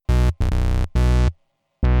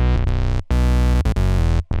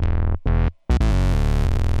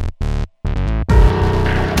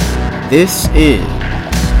This is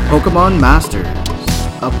Pokemon Masters,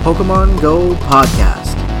 a Pokemon Go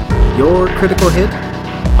podcast. Your critical hit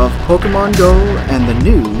of Pokemon Go and the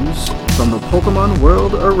news from the Pokemon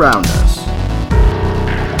world around us.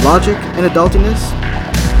 Logic and adultiness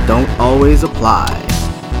don't always apply.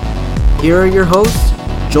 Here are your hosts,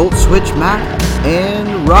 Jolt Switch Mac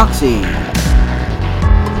and Roxy.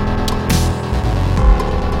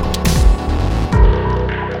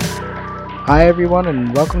 Hi everyone,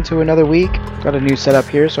 and welcome to another week. Got a new setup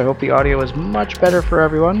here, so I hope the audio is much better for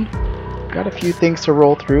everyone. Got a few things to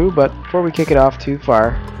roll through, but before we kick it off too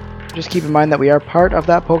far, just keep in mind that we are part of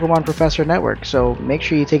that Pokemon Professor network, so make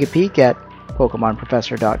sure you take a peek at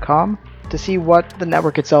PokemonProfessor.com to see what the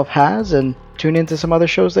network itself has and tune into some other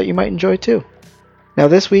shows that you might enjoy too. Now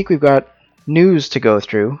this week we've got news to go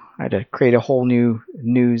through. I had to create a whole new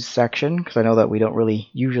news section because I know that we don't really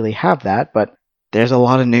usually have that, but there's a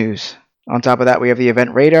lot of news. On top of that, we have the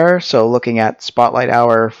event radar, so looking at Spotlight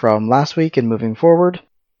Hour from last week and moving forward.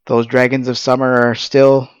 Those Dragons of Summer are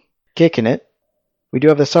still kicking it. We do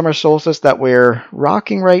have the Summer Solstice that we're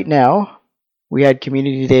rocking right now. We had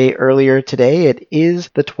Community Day earlier today. It is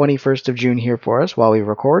the 21st of June here for us while we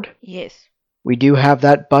record. Yes. We do have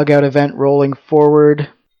that Bug Out event rolling forward.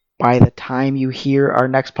 By the time you hear our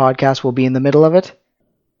next podcast, we'll be in the middle of it.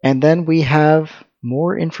 And then we have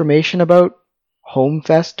more information about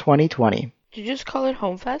Homefest 2020. Did you just call it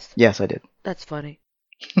Homefest? Yes, I did. That's funny.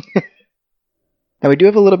 Now, we do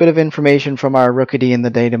have a little bit of information from our Rookidee in the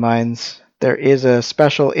data mines. There is a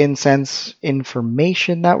special incense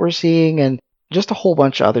information that we're seeing and just a whole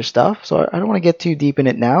bunch of other stuff. So I don't want to get too deep in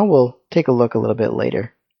it now. We'll take a look a little bit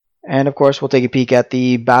later. And of course, we'll take a peek at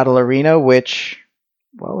the Battle Arena, which,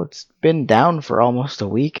 well, it's been down for almost a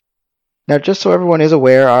week. Now, just so everyone is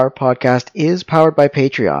aware, our podcast is powered by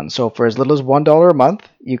Patreon. So for as little as $1 a month,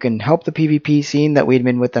 you can help the PvP scene that we've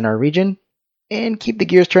been within our region and keep the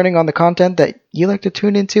gears turning on the content that you like to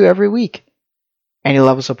tune into every week. Any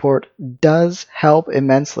level of support does help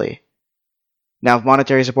immensely. Now, if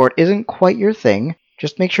monetary support isn't quite your thing,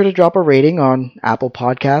 just make sure to drop a rating on Apple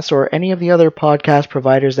Podcasts or any of the other podcast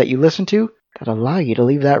providers that you listen to that allow you to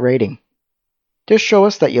leave that rating. Just show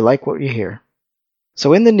us that you like what you hear.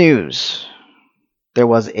 So in the news, there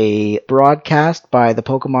was a broadcast by the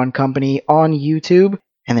Pokemon Company on YouTube,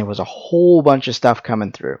 and there was a whole bunch of stuff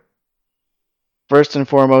coming through. First and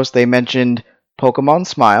foremost, they mentioned Pokemon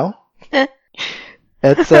Smile.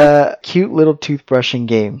 That's a cute little toothbrushing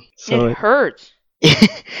game. So it hurts.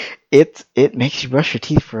 It makes you brush your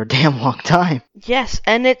teeth for a damn long time. Yes,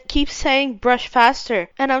 and it keeps saying brush faster.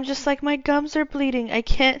 And I'm just like, my gums are bleeding. I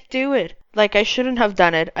can't do it. Like, I shouldn't have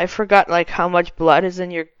done it. I forgot, like, how much blood is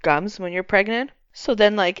in your gums when you're pregnant. So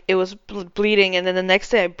then, like, it was bleeding, and then the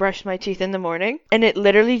next day I brushed my teeth in the morning, and it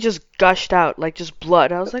literally just gushed out, like, just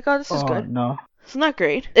blood. I was like, oh, this is good. Oh, no. It's not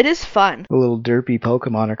great. It is fun. The little derpy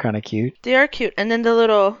Pokemon are kind of cute. They are cute. And then the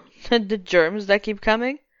little, the germs that keep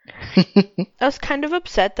coming. I was kind of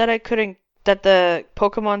upset that that the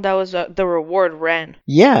Pokemon that was the reward ran.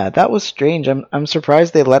 Yeah, that was strange. I'm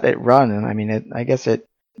surprised they let it run, and I mean, I guess it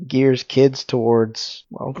gears kids towards,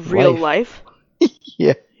 well, real life.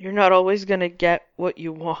 Yeah. You're not always gonna get what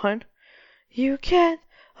you want. You can't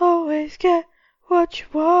always get what you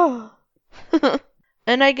want.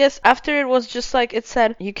 And I guess after it was just like it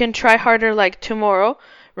said, you can try harder like tomorrow.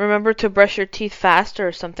 Remember to brush your teeth faster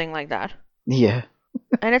or something like that. Yeah.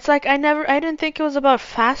 And it's like I didn't think it was about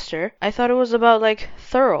faster. I thought it was about like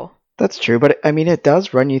thorough. That's true, but I mean it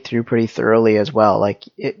does run you through pretty thoroughly as well. Like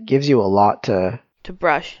it gives you a lot to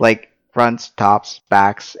brush. Like fronts, tops,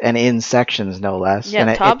 backs, and in sections no less. Yeah,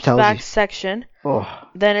 and tops, it tells back you... section. Oh.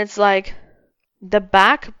 Then it's like the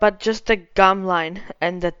back, but just the gum line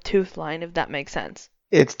and the tooth line, if that makes sense.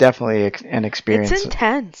 It's definitely an experience. It's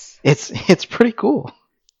intense. It's pretty cool.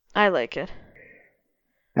 I like it.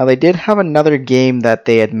 Now they did have another game that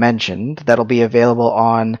they had mentioned that'll be available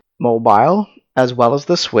on mobile as well as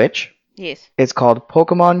the Switch. Yes. It's called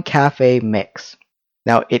Pokemon Cafe Mix.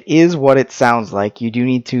 Now, it is what it sounds like. You do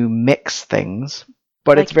need to mix things,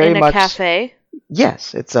 but like it's very in a much... cafe?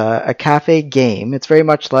 Yes, it's a cafe game. It's very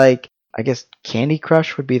much like, I guess Candy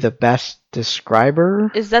Crush would be the best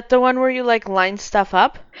describer. Is that the one where you, like, line stuff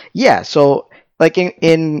up? Yeah, so, like,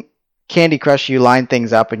 in Candy Crush, you line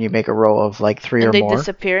things up and you make a row of, like, three or more. And they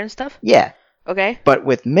disappear and stuff? Yeah. Okay. But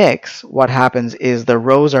with Mix, what happens is the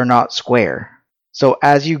rows are not square. So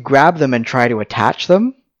as you grab them and try to attach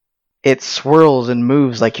them, it swirls and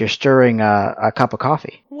moves like you're stirring a cup of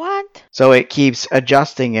coffee. What? So it keeps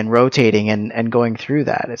adjusting and rotating and going through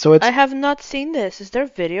that. So it's... I have not seen this. Is there a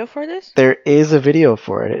video for this? There is a video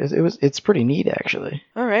for it. It's pretty neat, actually.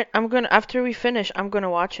 All right. After we finish, I'm gonna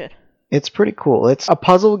watch it. It's pretty cool. It's a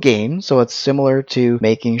puzzle game, so it's similar to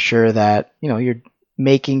making sure that, you're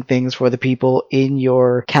making things for the people in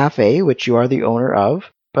your cafe, which you are the owner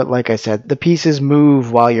of. But like I said, the pieces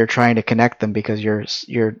move while you're trying to connect them because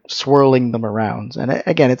you're swirling them around. And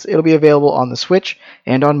again, it'll be available on the Switch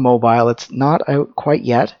and on mobile. It's not out quite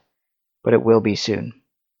yet, but it will be soon.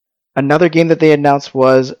 Another game that they announced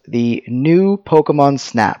was the new Pokemon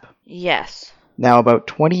Snap. Yes. Now, about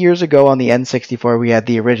 20 years ago on the N64, we had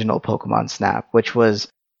the original Pokemon Snap, which was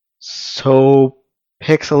so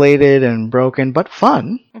pixelated and broken, but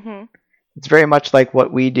fun. Mm-hmm. It's very much like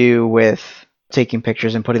what we do with taking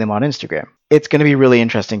pictures and putting them on Instagram. It's going to be really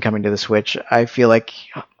interesting coming to the Switch. I feel like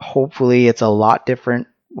hopefully it's a lot different.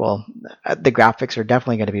 Well, the graphics are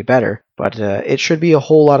definitely going to be better, but it should be a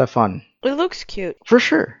whole lot of fun. It looks cute. For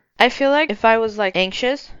sure. I feel like if I was like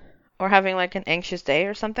anxious or having like an anxious day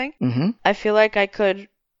or something, I feel like I could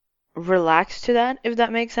relax to that, if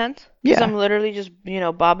that makes sense. Yeah. Because I'm literally just,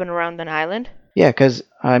 bobbing around an island. Yeah, because,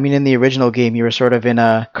 in the original game, you were sort of in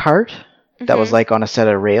a cart that was like on a set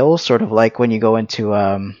of rails, sort of like when you go into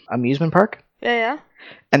amusement park. Yeah.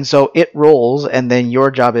 And so it rolls, and then your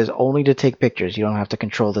job is only to take pictures. You don't have to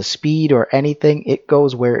control the speed or anything. It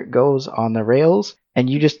goes where it goes on the rails, and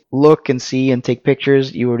you just look and see and take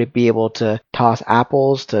pictures. You would be able to toss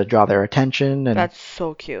apples to draw their attention. And that's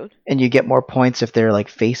so cute. And you get more points if they're like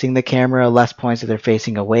facing the camera, less points if they're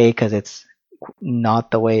facing away because it's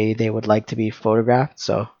not the way they would like to be photographed.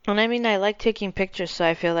 So. And I like taking pictures, so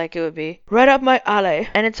I feel like it would be right up my alley.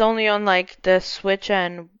 And it's only on like the Switch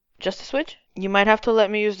and just the Switch. You might have to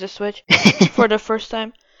let me use the Switch for the first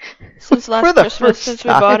time since last Christmas, since we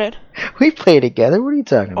bought it. We play together. What are you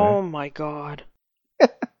talking about? Oh my god.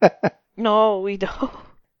 No, we don't.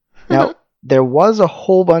 Now, there was a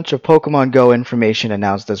whole bunch of Pokemon Go information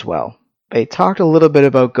announced as well. They talked a little bit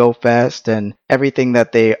about GoFest and everything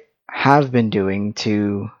that they have been doing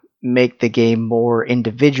to make the game more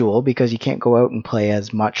individual because you can't go out and play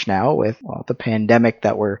as much now with the pandemic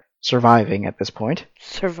that we're surviving at this point.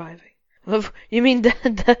 Surviving. You mean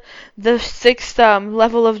the sixth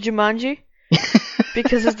level of Jumanji?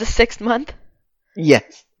 Because it's the 6th month?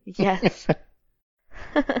 Yes. Yes.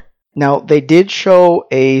 Now, they did show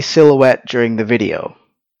a silhouette during the video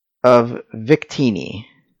of Victini.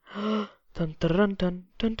 Dun, dun, dun,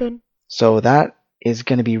 dun, dun. So that is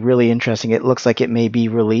going to be really interesting. It looks like it may be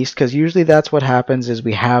released because usually that's what happens is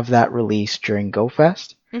we have that release during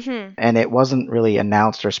GoFest. And it wasn't really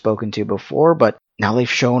announced or spoken to before, but now they've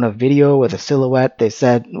shown a video with a silhouette. They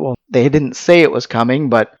said, well, they didn't say it was coming,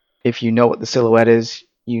 but if you know what the silhouette is,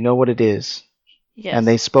 you know what it is. Yes. And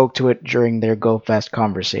they spoke to it during their GoFest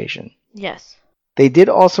conversation. Yes. They did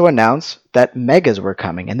also announce that Megas were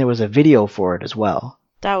coming, and there was a video for it as well.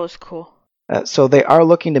 That was cool. So they are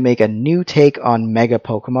looking to make a new take on Mega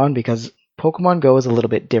Pokemon because Pokemon Go is a little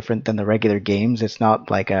bit different than the regular games. It's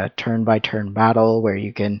not like a turn-by-turn battle where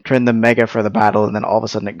you can turn the Mega for the battle and then all of a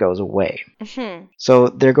sudden it goes away. So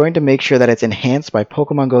they're going to make sure that it's enhanced by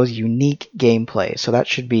Pokemon Go's unique gameplay. So that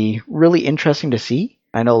should be really interesting to see.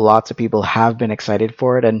 I know lots of people have been excited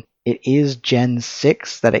for it, and it is Gen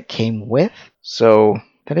 6 that it came with. So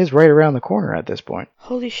that is right around the corner at this point.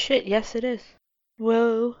 Holy shit, yes it is.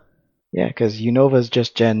 Whoa. Yeah, because Unova's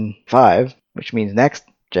just Gen 5, which means next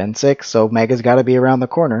Gen 6, so Mega's got to be around the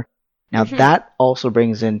corner. Now that also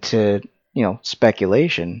brings into,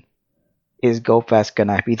 speculation. Is GoFest going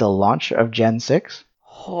to be the launch of Gen 6?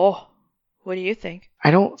 Oh, what do you think?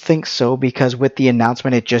 I don't think so, because with the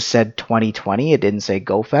announcement it just said 2020, it didn't say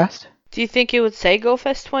GoFest. Do you think it would say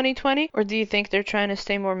GoFest 2020, or do you think they're trying to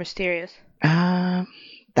stay more mysterious?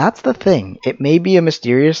 That's the thing. It may be a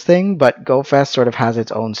mysterious thing, but GoFest sort of has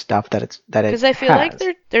its own stuff that it has. Because I feel like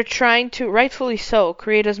they're trying to, rightfully so,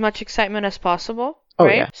 create as much excitement as possible,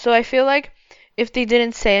 right? Yeah. So I feel like if they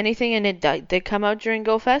didn't say anything and it did come out during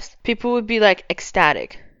GoFest, people would be like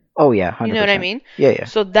ecstatic. Oh yeah, 100%. You know what I mean? Yeah.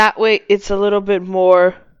 So that way it's a little bit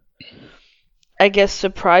more, I guess,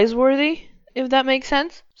 surprise-worthy, if that makes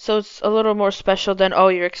sense. So it's a little more special than,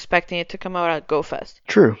 you're expecting it to come out at GoFest.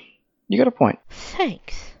 True. You got a point.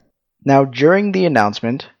 Thanks. Now, during the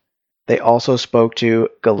announcement, they also spoke to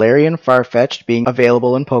Galarian Farfetch'd being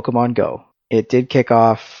available in Pokemon Go. It did kick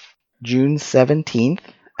off June 17th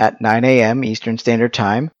at 9 a.m. Eastern Standard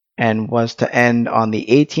Time and was to end on the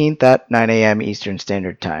 18th at 9 a.m. Eastern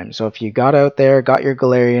Standard Time. So if you got out there, got your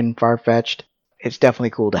Galarian Farfetch'd, it's definitely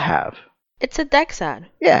cool to have. It's a Dex ad.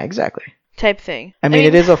 Yeah, exactly. Type thing. I mean,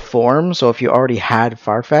 it is a form, so if you already had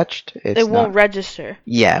Farfetch'd, it won't register.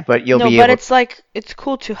 Yeah, but you'll be able... No, but it's like, it's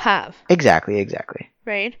cool to have. Exactly.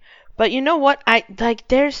 Right? But you know what?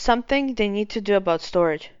 There's something they need to do about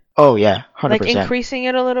storage. Oh yeah, 100%. Like increasing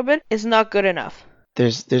it a little bit is not good enough.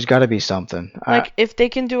 There's got to be something. Like if they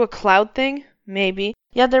can do a cloud thing, maybe.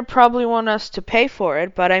 Yeah, they probably want us to pay for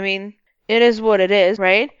it, but I mean, it is what it is,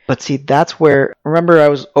 right? But see, that's where, remember I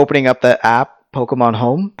was opening up the app, Pokemon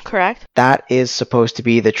Home? Correct. That is supposed to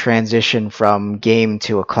be the transition from game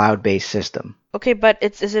to a cloud-based system. Okay, but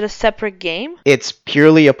is it a separate game? It's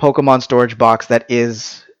purely a Pokemon storage box that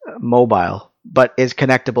is mobile, but is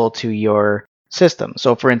connectable to your system.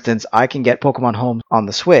 So for instance, I can get Pokemon Home on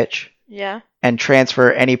the Switch Yeah. and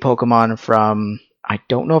transfer any Pokemon from, I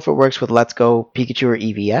don't know if it works with Let's Go Pikachu or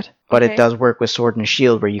Eevee yet, but Okay. it does work with Sword and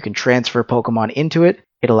Shield where you can transfer Pokemon into it.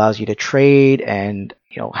 It allows you to trade and,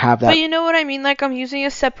 have that. But you know what I mean? Like I'm using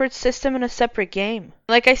a separate system in a separate game.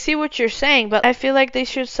 Like I see what you're saying, but I feel like they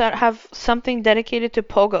should have something dedicated to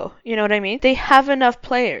Pogo. You know what I mean? They have enough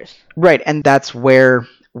players. Right, and that's where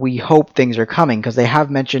we hope things are coming, because they have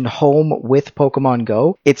mentioned Home with Pokemon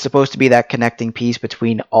Go. It's supposed to be that connecting piece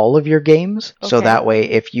between all of your games. So Okay. that way,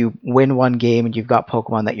 if you win one game and you've got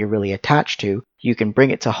Pokemon that you're really attached to, you can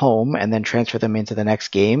bring it to Home and then transfer them into the next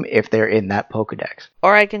game if they're in that Pokedex.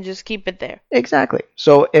 Or I can just keep it there. Exactly.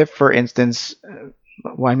 So if, for instance,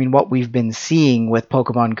 what we've been seeing with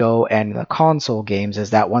Pokemon Go and the console games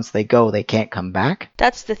is that once they go, they can't come back.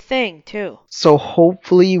 That's the thing, too. So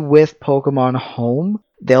hopefully with Pokemon Home,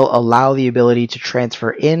 they'll allow the ability to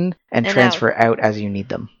transfer in and And transfer out as you need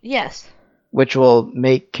them, Yes, which will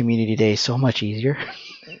make Community Day so much easier.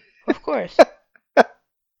 of course.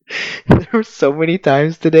 There were so many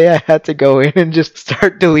times today I had to go in and just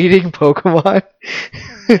start deleting Pokemon.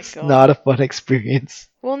 It's God. not a fun experience.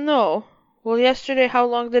 Well, no. Well, yesterday, how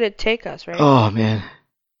long did it take us, right? Oh man.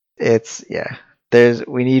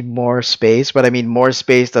 We need more space, but I mean more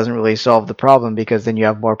space doesn't really solve the problem because then you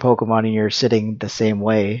have more Pokemon and you're sitting the same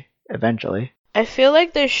way eventually. I feel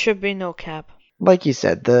like there should be no cap. Like you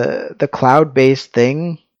said, the cloud-based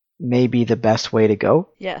thing may be the best way to go,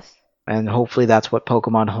 Yes. and hopefully that's what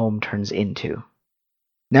Pokemon Home turns into.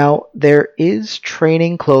 Now, there is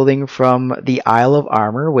training clothing from the Isle of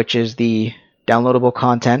Armor, which is the downloadable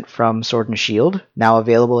content from Sword and Shield, now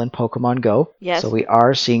available in Pokemon Go. Yes. So we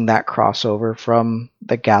are seeing that crossover from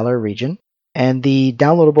the Galar region. And the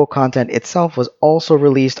downloadable content itself was also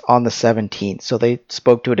released on the 17th, so they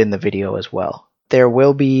spoke to it in the video as well. There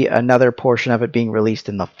will be another portion of it being released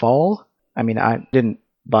in the fall. I mean, I didn't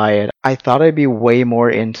buy it. I thought I'd be way more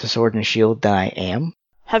into Sword and Shield than I am.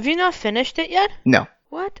 Have you not finished it yet? No.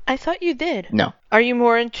 What? I thought you did. No. Are you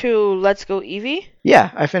more into Let's Go Eevee?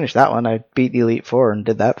 Yeah, I finished that one. I beat the Elite Four and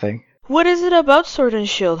did that thing. What is it about Sword and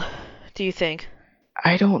Shield, do you think?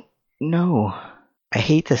 I don't know. I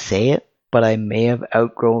hate to say it, but I may have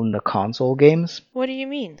outgrown the console games. What do you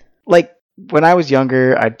mean? Like, when I was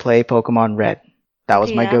younger, I'd play Pokemon Red. That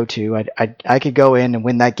was my Yeah. go-to. I could go in and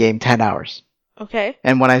win that game 10 hours. Okay.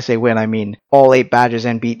 And when I say win, I mean all 8 badges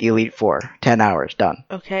and beat the Elite Four. 10 hours, done.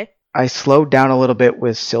 Okay. I slowed down a little bit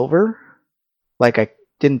with Silver. Like, I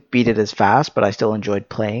didn't beat it as fast, but I still enjoyed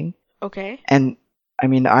playing. Okay. And, I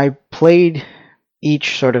mean, I played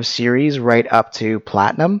each sort of series right up to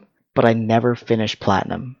Platinum, but I never finished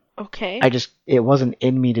Platinum. Okay. It wasn't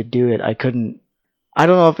in me to do it. I don't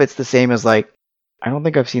know if it's the same as, like, I don't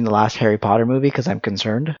think I've seen the last Harry Potter movie because I'm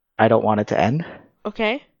concerned. I don't want it to end.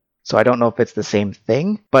 Okay. So I don't know if it's the same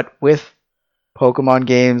thing. But with Pokemon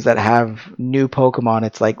games that have new Pokemon,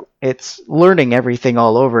 it's like it's learning everything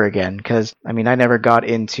all over again. Because, I mean, I never got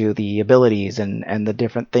into the abilities and the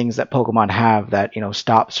different things that Pokemon have that,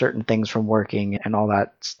 stop certain things from working and all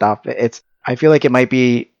that stuff. I feel like it might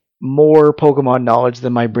be more Pokemon knowledge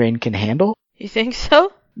than my brain can handle. You think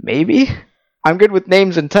so? Maybe. I'm good with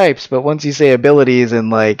names and types, but once you say abilities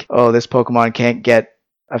and like, oh, this Pokemon can't get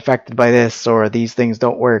affected by this or these things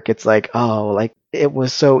don't work, it's like, oh, like it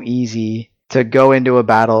was so easy to go into a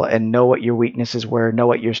battle and know what your weaknesses were, know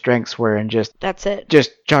what your strengths were, and just That's it.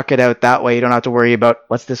 chuck it out that way. You don't have to worry about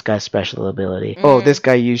what's this guy's special ability. Oh, this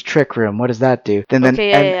guy used Trick Room. What does that do? Okay,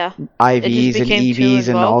 yeah. IVs and became too EVs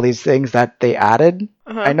and all involved. these things that they added.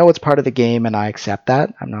 Uh-huh. I know it's part of the game and I accept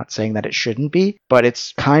that. I'm not saying that it shouldn't be, but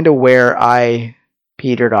it's kind of where I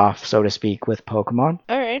petered off, so to speak, with Pokemon.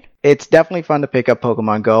 All right. It's definitely fun to pick up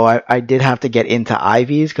Pokemon Go. I did have to get into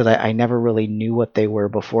IVs because I never really knew what they were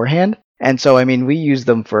beforehand. And so, I mean, we use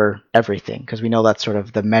them for everything because we know that's sort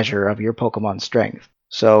of the measure of your Pokemon strength.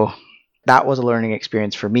 So that was a learning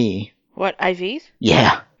experience for me. What, IVs?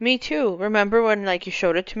 Yeah. Me too. Remember when you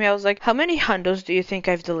showed it to me? I was like, how many hundos do you think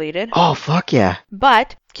I've deleted? Oh, fuck yeah.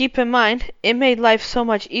 But keep in mind, it made life so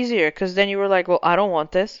much easier because then you were like, well, I don't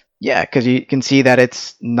want this. Yeah, because you can see that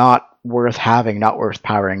it's not worth having, not worth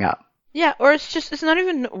powering up. Yeah, or it's not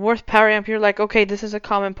even worth powering up. You're like, okay, this is a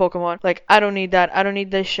common Pokemon. Like, I don't need that. I don't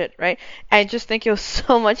need this shit, right? I just think it was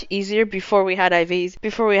so much easier before we had IVs,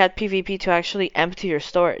 before we had PvP to actually empty your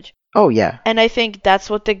storage. Oh, yeah. And I think that's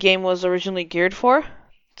what the game was originally geared for.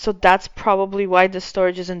 So that's probably why the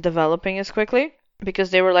storage isn't developing as quickly.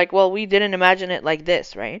 Because they were like, well, we didn't imagine it like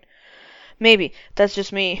this, right? Maybe. That's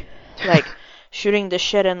just me, like, shooting the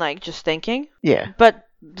shit and, like, just thinking. Yeah. But,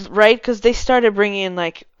 right? Because they started bringing in,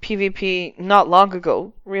 like, PvP not long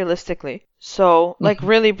ago, realistically. So, like,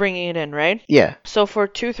 really bringing it in, right? Yeah. So for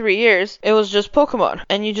 2-3 years, it was just Pokemon.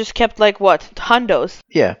 And you just kept, like, what? Hundos.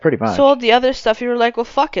 Yeah, pretty much. So all the other stuff, you were like, well,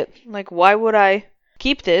 fuck it. Like, why would I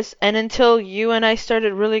keep this? And until you and I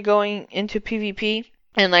started really going into PvP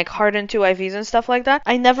and, like, hard into IVs and stuff like that,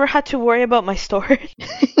 I never had to worry about my storage.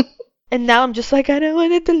 And now I'm just like, I don't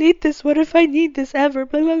want to delete this. What if I need this ever?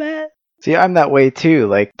 Blah, blah, blah. See, I'm that way too.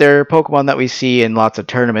 Like, there are Pokemon that we see in lots of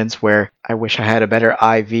tournaments where I wish I had a better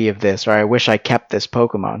IV of this, or I wish I kept this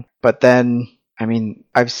Pokemon. But then, I mean,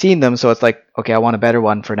 I've seen them, so it's like, okay, I want a better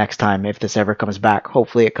one for next time if this ever comes back.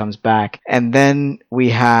 Hopefully it comes back. And then we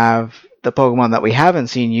have the Pokemon that we haven't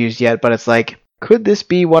seen used yet, but it's like, could this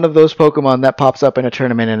be one of those Pokemon that pops up in a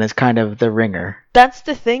tournament and is kind of the ringer? That's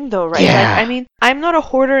the thing, though, right? Yeah. Like, I mean, I'm not a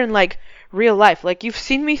hoarder in, like, real life. Like, you've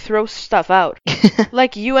seen me throw stuff out.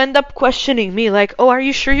 Like, you end up questioning me, like, oh, are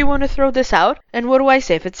you sure you want to throw this out? And what do I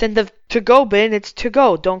say? If it's in the to-go bin, it's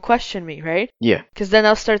to-go. Don't question me, right? Yeah. Because then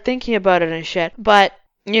I'll start thinking about it and shit. But,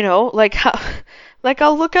 you know, like, how, like,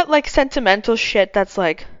 I'll look at, like, sentimental shit that's,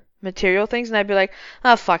 like, material things, and I'd be like,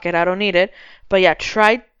 ah, fuck it, I don't need it. But yeah,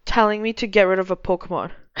 try telling me to get rid of a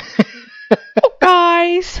Pokemon. Oh,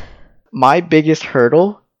 guys! My biggest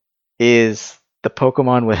hurdle is the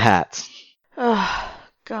Pokemon with hats. Oh,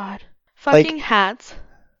 God. Fucking hats.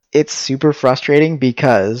 It's super frustrating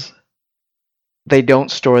because they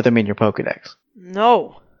don't store them in your Pokedex.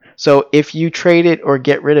 No. So if you trade it or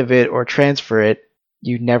get rid of it or transfer it,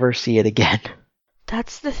 you never see it again.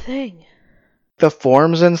 That's the thing. The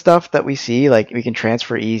forms and stuff that we see, like, we can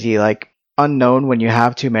transfer easy, like, unknown, when you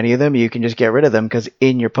have too many of them, you can just get rid of them because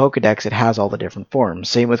in your Pokedex it has all the different forms.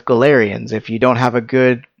 Same with Galarians. If you don't have a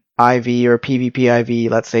good IV or PvP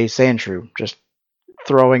IV, let's say Sandshrew, just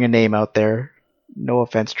throwing a name out there. No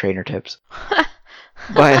offense, trainer tips.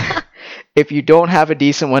 But if you don't have a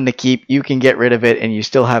decent one to keep, you can get rid of it and you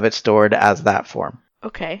still have it stored as that form.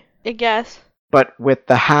 Okay, I guess. But with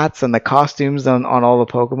the hats and the costumes on all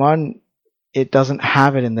the Pokemon, it doesn't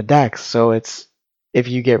have it in the dex, so it's, if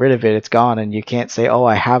you get rid of it, it's gone, and you can't say, oh,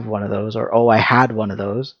 I have one of those, or oh, I had one of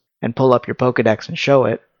those, and pull up your Pokedex and show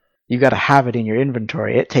it. You gotta have it in your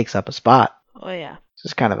inventory. It takes up a spot. Oh, yeah. It's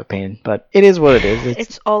just kind of a pain, but it is what it is.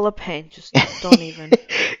 It's all a pain. Just don't even.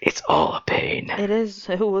 It's all a pain. It is.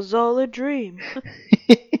 It was all a dream.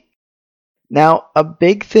 Now, a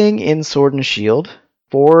big thing in Sword and Shield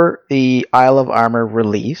for the Isle of Armor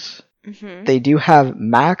release, they do have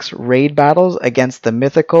max raid battles against the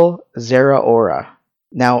mythical Zeraora.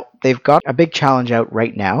 Now, they've got a big challenge out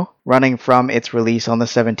right now, running from its release on the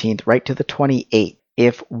 17th right to the 28th.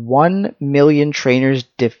 If 1 million trainers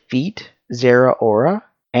defeat Zeraora,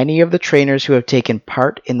 any of the trainers who have taken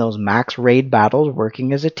part in those max raid battles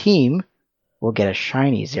working as a team will get a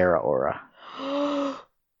shiny Zeraora.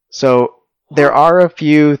 So, there are a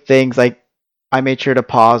few things, like, I made sure to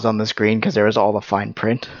pause on the screen because there was all the fine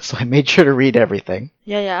print, so I made sure to read everything.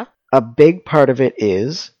 Yeah. A big part of it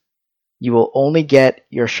is you will only get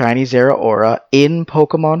your shiny Zeraora in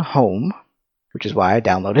Pokemon Home, which is why I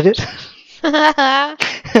downloaded it.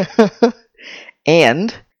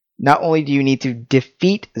 And not only do you need to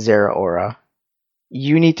defeat Zeraora,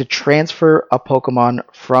 you need to transfer a Pokemon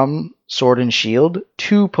from Sword and Shield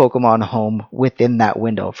to Pokemon Home within that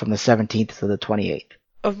window from the 17th to the 28th.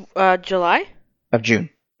 Of July? Of June.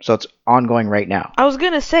 So it's ongoing right now. I was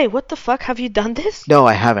gonna say, what the fuck? Have you done this? No,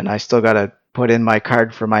 I haven't. I still gotta put in my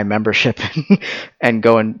card for my membership and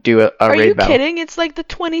go and do a Are raid you battle. kidding? It's like the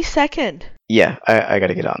 22nd. Yeah, I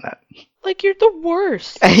gotta get on that. Like, you're the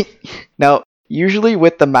worst. Now, usually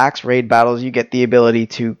with the max raid battles, you get the ability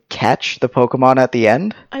to catch the Pokemon at the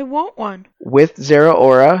end. I want one. With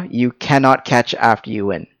Zeraora, you cannot catch after you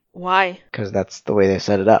win. Why? Because that's the way they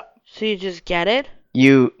set it up. So you just get it?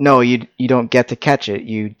 You don't get to catch it.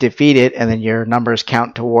 You defeat it, and then your numbers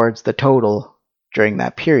count towards the total during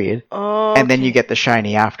that period. Oh. And then you get the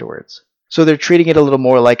shiny afterwards. So they're treating it a little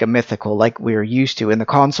more like a mythical, like we're used to in the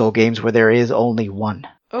console games where there is only one.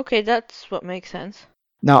 Okay, that's what makes sense.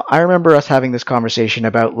 Now, I remember us having this conversation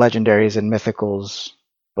about legendaries and mythicals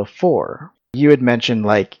before. You had mentioned,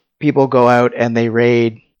 like, people go out and they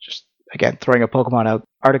raid, just, again, throwing a Pokemon out,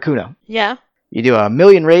 Articuno. Yeah. You do 1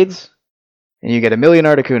 million raids, and you get a million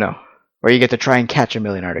Articuno, or you get to try and catch a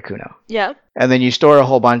million Articuno. Yeah. And then you store a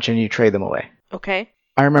whole bunch and you trade them away. Okay.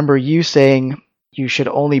 I remember you saying you should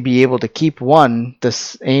only be able to keep one the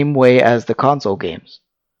same way as the console games.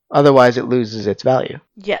 Otherwise, it loses its value.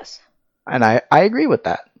 Yes. And I agree with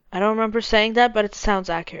that. I don't remember saying that, but it sounds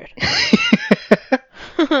accurate.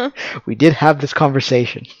 We did have this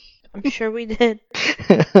conversation. I'm sure we did.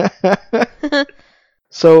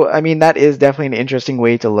 So, I mean, that is definitely an interesting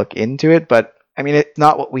way to look into it, but, I mean, it's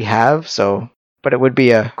not what we have, so... But it would be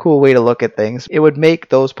a cool way to look at things. It would make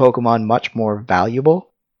those Pokemon much more valuable.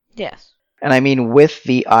 Yes. And I mean, with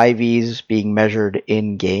the IVs being measured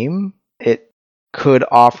in-game, it could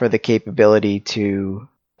offer the capability to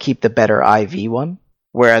keep the better IV one.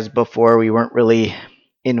 Whereas before we weren't really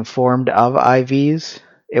informed of IVs.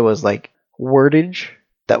 It was like wordage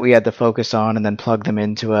that we had to focus on and then plug them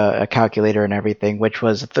into a calculator and everything, which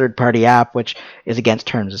was a third-party app, which is against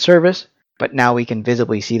terms of service. But now we can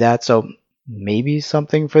visibly see that, so maybe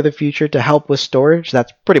something for the future to help with storage.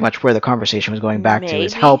 That's pretty much where the conversation was going back to,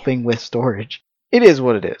 is helping with storage. It is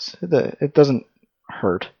what it is. It doesn't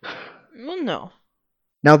hurt. Well, no.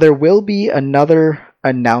 Now, there will be another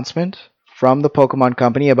announcement from the Pokemon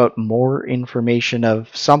Company about more information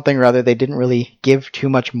of something or other. They didn't really give too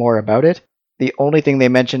much more about it. The only thing they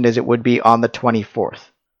mentioned is it would be on the 24th.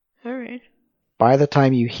 All right. By the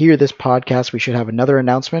time you hear this podcast, we should have another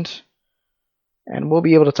announcement, and we'll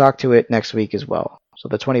be able to talk to it next week as well. So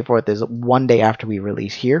the 24th is one day after we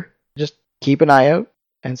release here. Just keep an eye out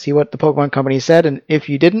and see what the Pokemon Company said, and if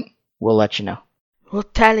you didn't, we'll let you know. We'll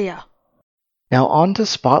tell ya. Now on to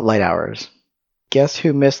Spotlight Hours. Guess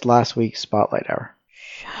who missed last week's Spotlight Hour?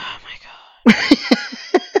 Oh my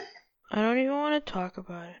god. I don't even want to talk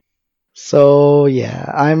about it. So,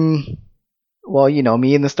 yeah, well, you know,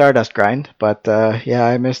 me and the Stardust grind, but yeah,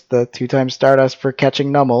 I missed the 2-time Stardust for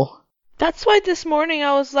catching Numel. That's why this morning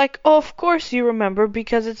I was like, oh, of course you remember,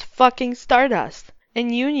 because it's fucking Stardust.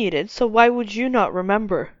 And you need it, so why would you not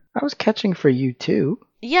remember? I was catching for you too.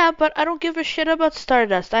 Yeah, but I don't give a shit about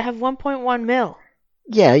Stardust. I have 1.1 mil.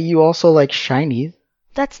 Yeah, you also like shinies.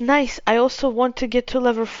 That's nice. I also want to get to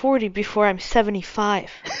level 40 before I'm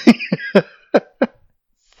 75.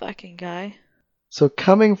 Fucking guy. So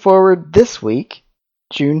coming forward this week,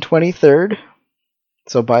 June 23rd,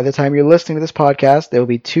 so by the time you're listening to this podcast, there will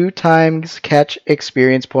be 2 times catch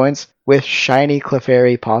experience points with shiny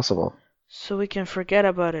Clefairy possible. So we can forget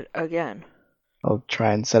about it again. I'll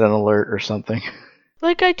try and set an alert or something.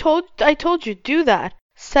 Like I told you, do that.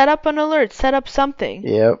 Set up an alert, set up something.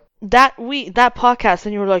 Yep. That podcast,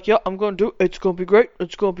 and you were like, yeah, I'm gonna do it. It's gonna be great.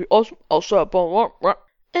 It's gonna be awesome. I'll set up an alert.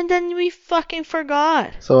 And then we fucking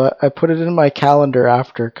forgot. So I put it in my calendar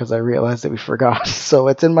after because I realized that we forgot. So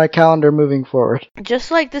it's in my calendar moving forward.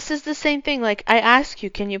 Just like this is the same thing. Like I ask you,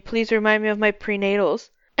 can you please remind me of my prenatals?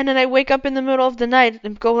 And then I wake up in the middle of the night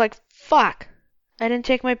and go like, fuck. I didn't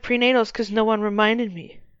take my prenatals because no one reminded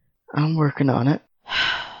me. I'm working on it.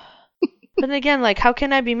 But again, like, how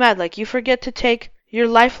can I be mad? Like, you forget to take your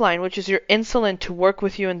Lifeline, which is your insulin, to work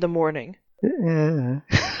with you in the morning.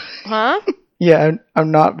 Huh? Yeah,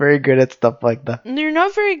 I'm not very good at stuff like that. You're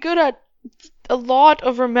not very good at a lot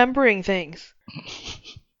of remembering things.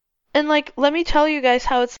 And, like, let me tell you guys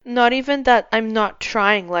how it's not even that I'm not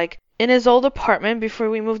trying. Like, in his old apartment, before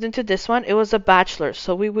we moved into this one, it was a bachelor.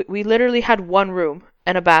 So we literally had one room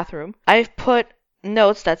and a bathroom. I've put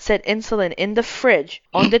notes that said insulin in the fridge,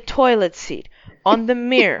 on the toilet seat, on the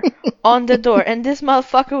mirror, on the door, and this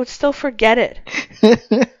motherfucker would still forget it.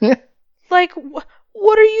 Like,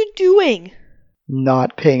 what are you doing?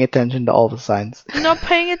 Not paying attention to all the signs. Not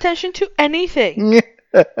paying attention to anything.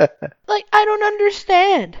 Like, I don't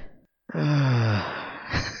understand.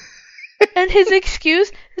 And his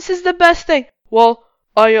excuse, this is the best thing. Well,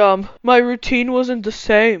 my routine wasn't the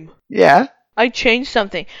same. Yeah. I changed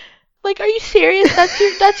something. Like, are you serious?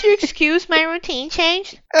 That's your excuse? My routine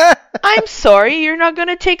changed? I'm sorry, you're not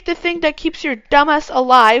gonna take the thing that keeps your dumbass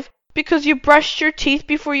alive because you brushed your teeth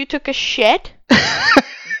before you took a shit?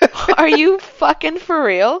 Are you fucking for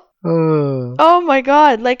real? Oh my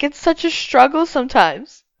god, like, it's such a struggle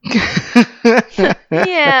sometimes.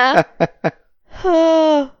 Yeah.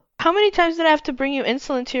 How many times did I have to bring you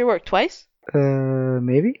insulin to your work? Twice?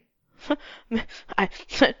 Maybe? I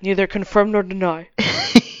neither confirm nor deny.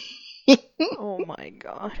 Oh my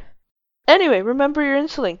god. Anyway, remember your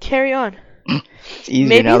insulin. Carry on. It's easier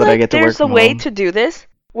Maybe now that I get to work there's a from way home. to do this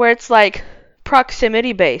where it's like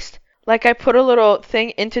proximity based. Like I put a little thing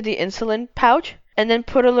into the insulin pouch, and then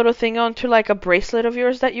put a little thing onto like a bracelet of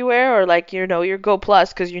yours that you wear, or like, you know, your Go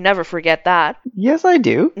Plus, because you never forget that. Yes, I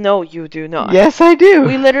do. No, you do not. Yes, I do.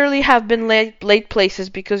 We literally have been late places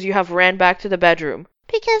because you have ran back to the bedroom.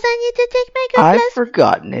 Because I need to take my Go Plus. I've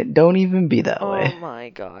forgotten it. Don't even be that way. Oh my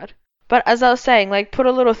god. But as I was saying, like, put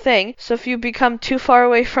a little thing, so if you become too far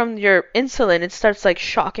away from your insulin, it starts, like,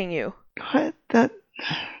 shocking you. What? That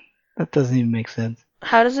doesn't even make sense.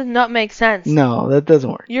 How does it not make sense? No, that doesn't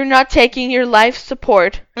work. You're not taking your life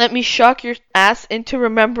support. Let me shock your ass into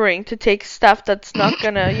remembering to take stuff that's not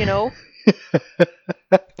gonna, you know,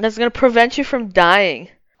 that's gonna prevent you from dying.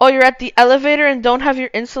 Oh, you're at the elevator and don't have your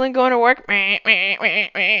insulin going to work?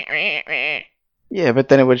 Yeah, but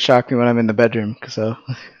then it would shock me when I'm in the bedroom, so...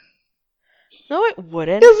 No, it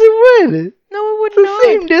wouldn't. Yes, it would. No, it would It's not. the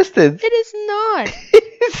same distance. It is not.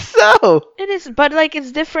 It is so. It is, but like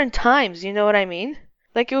it's different times, you know what I mean?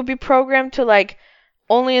 Like it would be programmed to like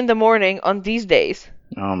only in the morning on these days.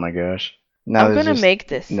 Oh my gosh. No, I'm gonna make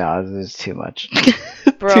this. No, this is too much.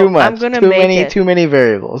 Bro, too much. I'm gonna make it. Too many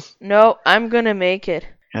variables. No, I'm gonna make it.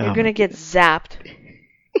 Oh You're gonna get zapped.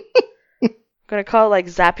 I'm gonna call it like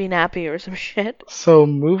Zappy Nappy or some shit. So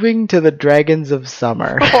moving to the Dragons of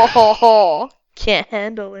Summer. Oh, can't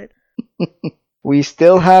handle it. We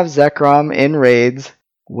still have Zekrom in raids.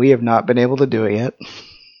 We have not been able to do it yet.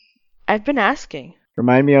 I've been asking.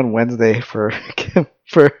 Remind me on Wednesday for I'm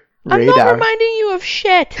raid not hour. reminding you of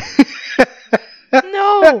shit.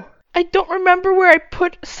 No. I don't remember where I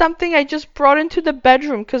put something I just brought into the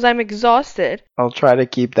bedroom because I'm exhausted. I'll try to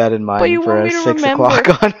keep that in But mind you for want a me to 6 remember.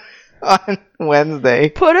 o'clock on Wednesday.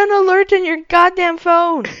 Put an alert in your goddamn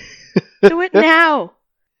phone. Do it now.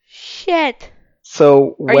 Shit.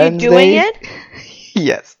 So Are Wednesday... you doing it?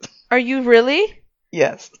 Yes. Are you really?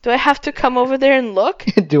 Yes. Do I have to come over there and look?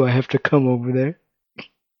 Do I have to come over there?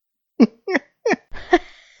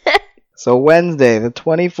 So Wednesday, the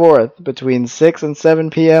 24th, between 6 and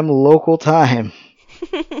 7 p.m. local time,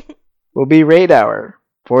 will be raid hour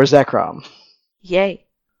for Zekrom. Yay.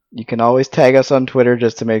 You can always tag us on Twitter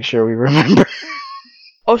just to make sure we remember.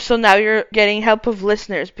 Oh, so now you're getting help of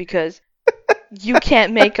listeners because you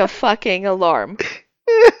can't make a fucking alarm.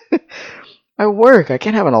 I work. I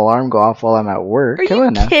can't have an alarm go off while I'm at work. Are Come you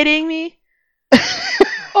on now. kidding me?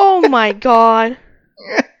 Oh my god.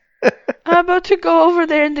 I'm about to go over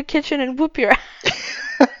there in the kitchen and whoop your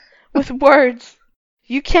ass with words.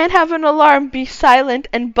 You can't have an alarm be silent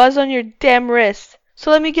and buzz on your damn wrist.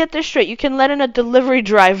 So let me get this straight. You can let in a delivery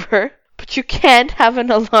driver, but you can't have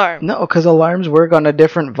an alarm. No, because alarms work on a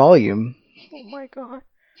different volume. Oh my god.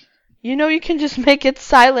 You know you can just make it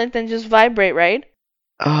silent and just vibrate, right?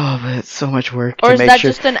 Oh, but it's so much work Or to is make that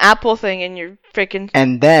sure. just an Apple thing and you're freaking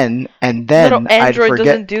And then little I'd Android forget.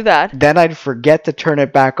 doesn't do that? Then I'd forget to turn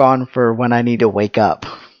it back on for when I need to wake up.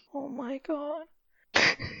 Oh my god.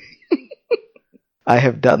 I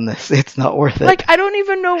have done this. It's not worth it. Like, I don't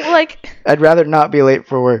even know, like... I'd rather not be late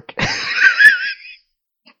for work.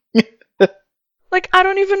 Like, I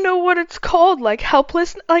don't even know what it's called. Like,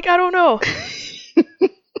 helpless? Like, I don't know.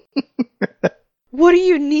 What do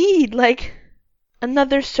you need? Like,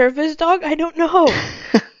 another service dog? I don't know.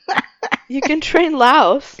 You can train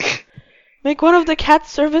Laos. Make one of the cat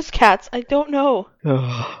service cats. I don't know.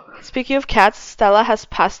 Oh. Speaking of cats, Stella has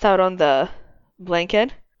passed out on the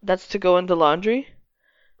blanket. That's to go in the laundry.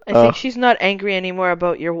 I think she's not angry anymore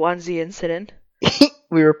about your onesie incident.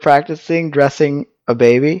 We were practicing dressing a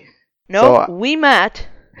baby. No, we met.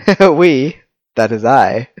 That is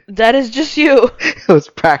I, That is just you. was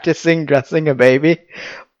practicing dressing a baby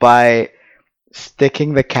by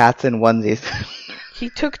sticking the cats in onesies. He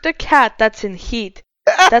took the cat that's in heat,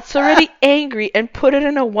 that's already angry, and put it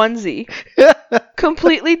in a onesie,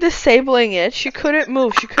 completely disabling it. She couldn't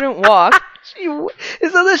move. She couldn't walk.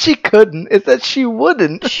 It's not that she couldn't, it's that she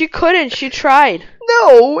wouldn't. She couldn't. She tried.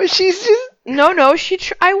 No, she's just... No,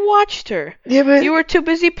 I watched her. Yeah, but... You were too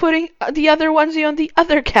busy putting the other onesie on the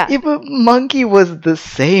other cat. Yeah, but Monkey was the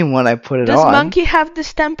same when I put it Does on. Monkey have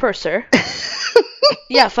distemper, sir?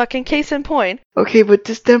 Yeah, fucking case in point. Okay, but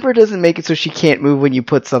distemper doesn't make it so she can't move when you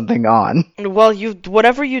put something on. Well,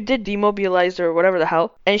 whatever you did demobilized her or whatever the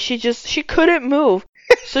hell, and she couldn't move,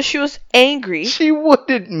 so she was angry. She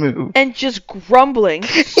wouldn't move. And just grumbling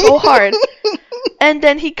so hard. And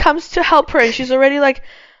then he comes to help her, and she's already like,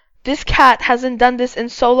 this cat hasn't done this in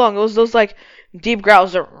so long. It was those like deep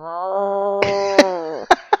growls. And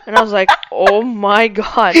I was like, oh my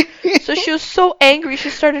god. So she was so angry,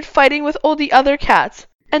 she started fighting with all the other cats.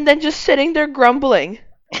 And then just sitting there grumbling.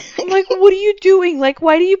 I'm like, what are you doing? Like,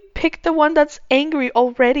 why do you pick the one that's angry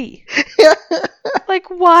already? Like,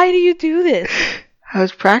 why do you do this? I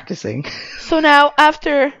was practicing. So now,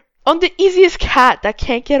 after On the easiest cat that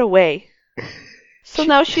can't get away. So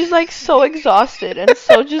now she's like so exhausted and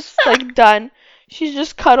so just like done. She's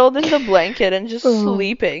just cuddled in the blanket and just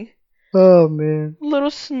sleeping. Oh, man.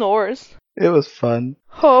 Little snores. It was fun.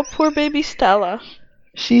 Oh, poor baby Stella.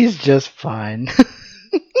 She's just fine.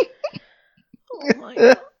 Oh my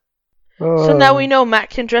god. So now we know Matt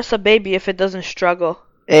can dress a baby if it doesn't struggle.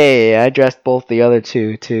 Hey, I dressed both the other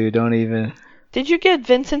two, too. Don't even... Did you get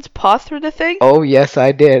Vincent's paw through the thing? Oh, yes,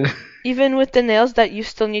 I did. Even with the nails that you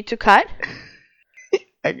still need to cut?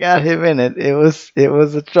 I got him in it. It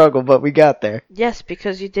was a struggle, but we got there. Yes,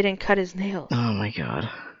 because you didn't cut his nails. Oh, my God.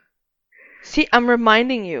 See, I'm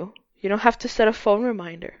reminding you. You don't have to set a phone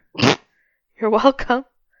reminder. You're welcome.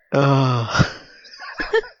 Oh.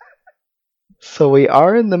 So we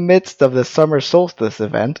are in the midst of the summer solstice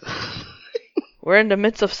event. We're in the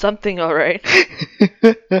midst of something, alright.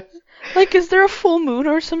 Like, is there a full moon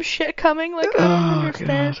or some shit coming? Like, I don't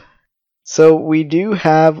understand. God. So we do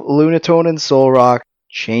have Lunatone and Solrock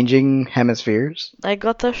changing hemispheres. I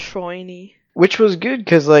got the shiny. Which was good,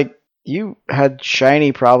 because, like, you had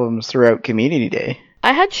shiny problems throughout Community Day.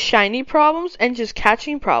 I had shiny problems and just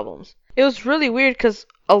catching problems. It was really weird, because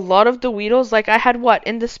a lot of the Weedles, like, I had,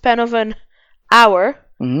 in the span of an hour,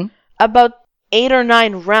 about 8 or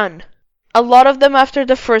 9 run. A lot of them after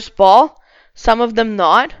the first ball, some of them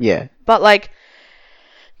not. Yeah. But, like,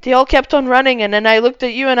 they all kept on running, and then I looked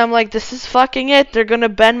at you, and I'm like, this is fucking it. They're gonna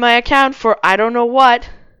ban my account for I don't know what.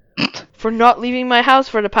 For not leaving my house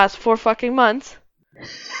for the past 4 fucking months.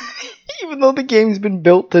 Even though the game's been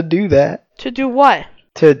built to do that. To do what?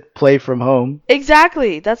 To play from home.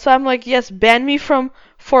 Exactly. That's why I'm like, yes, ban me for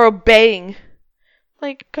obeying.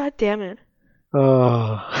 Like, god damn it.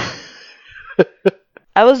 Oh.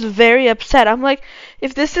 I was very upset. I'm like,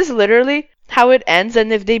 if this is literally how it ends,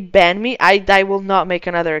 and if they ban me, I will not make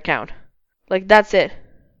another account. Like, that's it.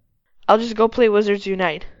 I'll just go play Wizards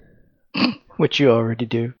Unite. Which you already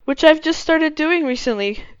do. Which I've just started doing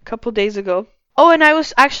recently, a couple days ago. Oh, and I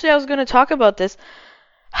was going to talk about this.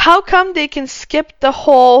 How come they can skip the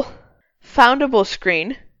whole foundable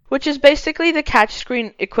screen, which is basically the catch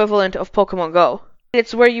screen equivalent of Pokemon Go?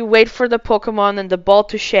 It's where you wait for the Pokemon and the ball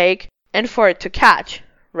to shake and for it to catch,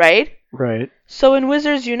 right? Right. So in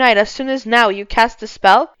Wizards Unite, as soon as now you cast a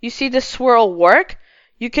spell, you see the swirl work,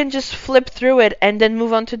 you can just flip through it and then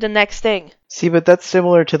move on to the next thing. See, but that's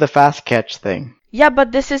similar to the fast catch thing. Yeah,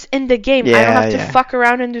 but this is in the game. I don't have to fuck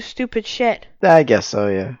around and do stupid shit. I guess so,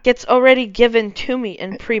 yeah. It's already given to me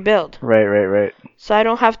in pre-build. Right. So I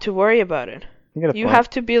don't have to worry about it. You have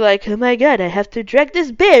to be like, oh my god, I have to drag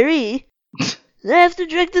this berry. I have to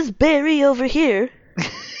drag this berry over here.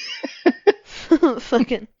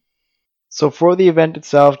 Fucking. So for the event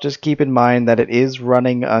itself, just keep in mind that it is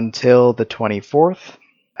running until the 24th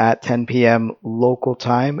at 10 p.m. local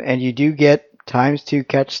time, and you do get times to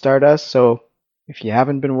catch Stardust, so if you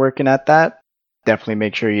haven't been working at that, definitely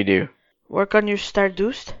make sure you do. Work on your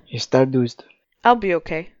Stardust? Your Stardust. I'll be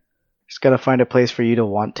okay. Just gotta find a place for you to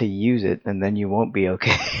want to use it, and then you won't be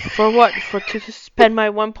okay. For what? To spend my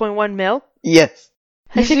 1.1 mil? Yes.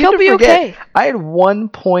 I think I'll be okay. I had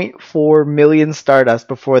 1.4 million Stardust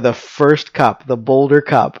before the first cup, the Boulder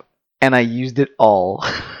Cup, and I used it all.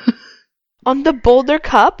 On the Boulder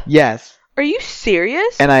Cup? Yes. Are you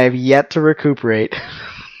serious? And I have yet to recuperate.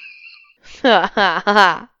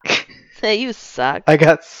 You suck. I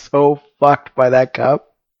got so fucked by that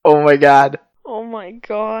cup. Oh my god. Oh my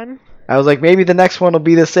god. I was like, maybe the next one will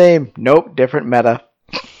be the same. Nope, different meta.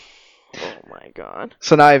 Oh my god.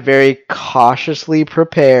 So now I very cautiously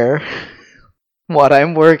prepare what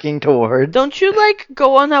I'm working towards. Don't you,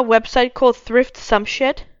 go on a website called Thrift some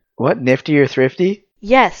shit? What, Nifty or Thrifty?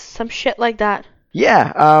 Yes, some shit like that.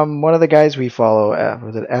 Yeah, one of the guys we follow,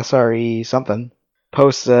 was it SRE something,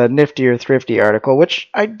 posts a Nifty or Thrifty article, which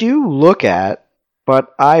I do look at,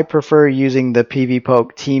 but I prefer using the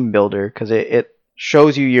PvPoke team builder because it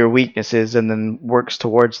shows you your weaknesses and then works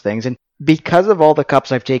towards things. And because of all the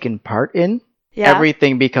cups I've taken part in,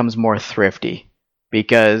 everything becomes more thrifty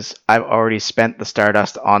because I've already spent the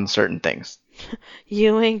Stardust on certain things.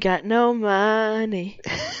 You ain't got no money.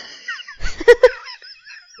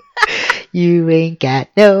 You ain't got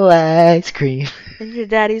no ice cream. And your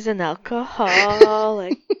daddy's an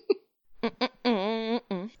alcoholic.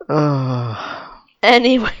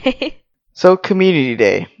 Anyway. So, Community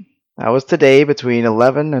Day. That was today between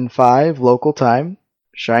 11 and 5 local time.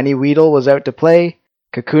 Shiny Weedle was out to play.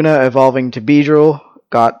 Kakuna evolving to Beedrill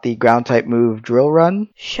got the ground type move Drill Run.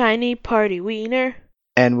 Shiny Party Wiener.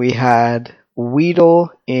 And we had Weedle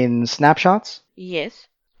in Snapshots. Yes.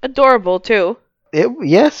 Adorable too.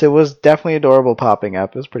 Yes, it was definitely adorable popping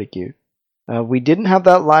up. It was pretty cute. We didn't have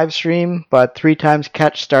that live stream, but 3 times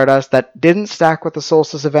catch Stardust. That didn't stack with the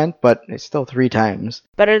Solstice event, but it's still 3 times.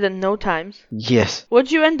 Better than no times. Yes.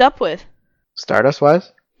 What'd you end up with?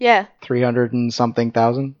 Stardust-wise? Yeah. 300 and something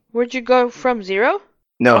thousand. Where'd you go from 0?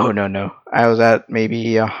 No. I was at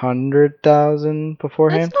maybe 100,000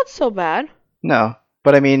 beforehand. That's not so bad. No.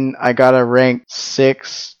 But I mean, I got a rank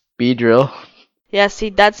 6 Beedrill. Yeah, see,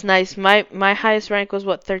 that's nice. My highest rank was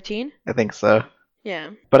what, 13? I think so.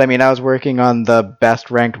 Yeah. But I mean, I was working on the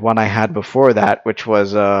best ranked one I had before that, which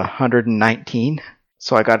was 119.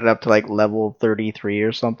 So I got it up to like level 33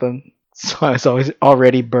 or something. So I was always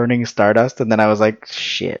already burning Stardust, and then I was like,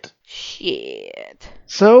 shit.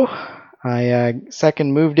 So I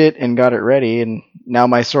second moved it and got it ready, and now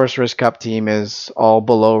my Sorceress Cup team is all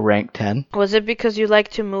below rank 10. Was it because you like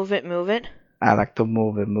to move it? I like to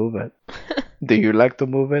move it. Do you like to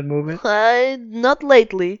move it? Not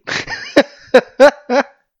lately.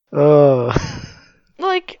 Oh.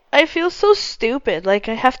 Like, I feel so stupid. Like,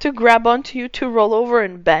 I have to grab onto you to roll over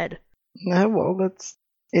in bed. Yeah, well,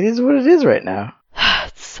 it is what it is right now.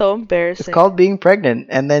 It's so embarrassing. It's called being pregnant,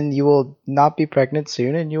 and then you will not be pregnant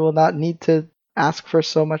soon, and you will not need to ask for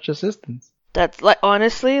so much assistance. That's, like,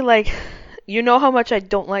 honestly, like, you know how much I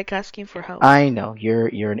don't like asking for help. I know.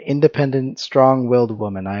 You're an independent, strong-willed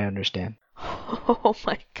woman. I understand. Oh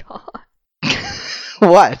my god.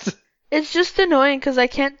 What? It's just annoying because I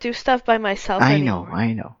can't do stuff by myself anymore.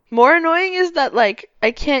 I know. More annoying is that, like,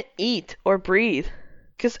 I can't eat or breathe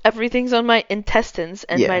because everything's on my intestines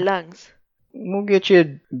and my lungs. We'll get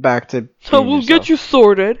you back to... So we'll get you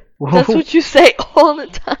sorted. Whoa. That's what you say all the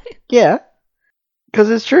time. Yeah, because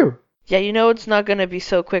it's true. Yeah, you know it's not going to be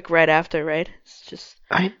so quick right after, right? It's just...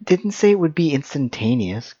 I didn't say it would be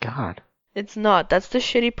instantaneous. God. It's not. That's the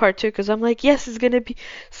shitty part, too, because I'm like, yes, it's going to be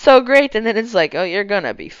so great. And then it's like, oh, you're going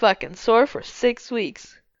to be fucking sore for 6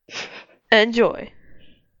 weeks. Enjoy.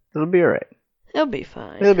 It'll be alright. It'll be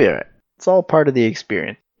fine. It'll be alright. It's all part of the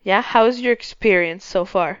experience. Yeah? How's your experience so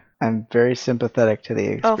far? I'm very sympathetic to the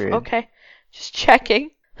experience. Oh, okay. Just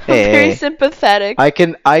checking. Hey, I'm very sympathetic. I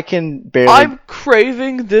can barely... I'm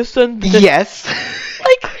craving this and this. Yes.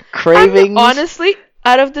 Like, cravings. Honestly,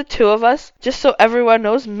 out of the two of us, just so everyone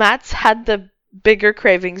knows, Matt's had the bigger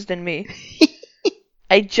cravings than me.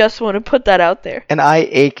 I just want to put that out there. And I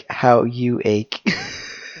ache how you ache.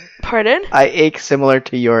 Pardon? I ache similar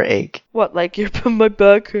to your ache. What, like my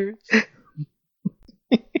back hurts?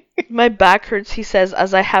 My back hurts, he says,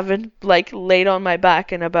 as I haven't, like, laid on my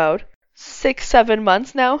back in about 6-7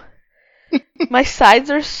 months now. My sides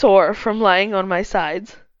are sore from lying on my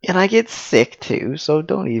sides. And I get sick too, so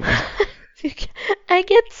don't even. I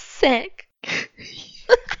get sick.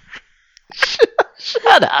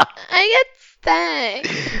 Shut up. I get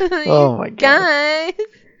sick. Oh my god.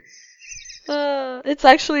 Guys. It's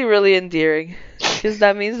actually really endearing. Because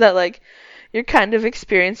that means that, like, you're kind of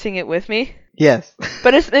experiencing it with me. Yes.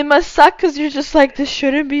 But it must suck because you're just like, this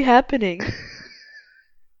shouldn't be happening.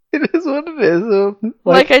 It is what it is.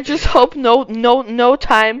 Like, I just hope no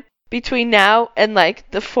time between now and,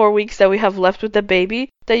 like, the 4 weeks that we have left with the baby,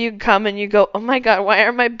 that you come and you go, oh my god, why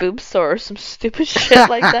are my boobs sore? Or some stupid shit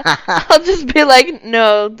like that. I'll just be like,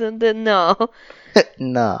 no. No.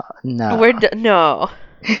 No.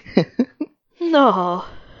 No.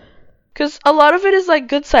 Because a lot of it is, like,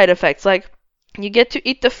 good side effects. Like, you get to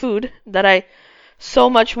eat the food that I so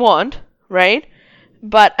much want, right?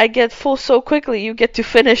 But I get full so quickly, you get to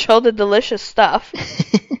finish all the delicious stuff.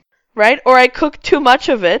 Right? Or I cook too much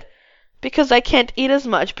of it because I can't eat as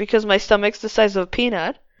much because my stomach's the size of a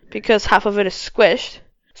peanut because half of it is squished.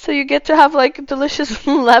 So you get to have, like, delicious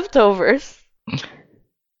leftovers.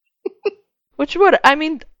 Which would, I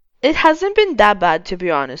mean, it hasn't been that bad, to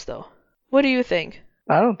be honest, though. What do you think?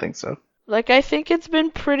 I don't think so. Like, I think I've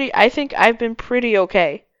been pretty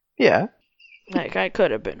okay. Yeah. Like, I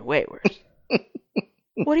could have been way worse.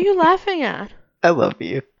 What are you laughing at? I love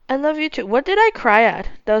you. I love you too. What did I cry at?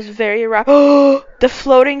 That was very rough. The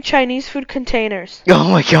floating Chinese food containers. Oh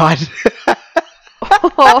my god.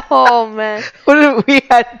 Oh man. What if we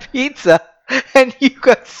had pizza and you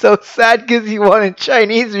got so sad because you wanted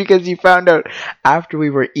Chinese because you found out after we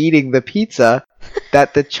were eating the pizza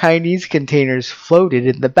that the Chinese containers floated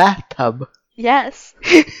in the bathtub. Yes.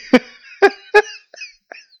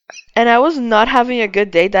 And I was not having a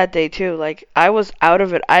good day that day too. Like, I was out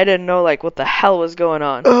of it. I didn't know, like, what the hell was going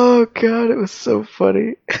on. Oh god, it was so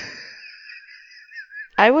funny.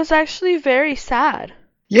 I was actually very sad.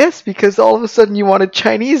 Yes, because all of a sudden you wanted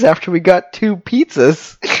Chinese after we got 2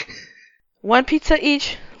 pizzas. 1 pizza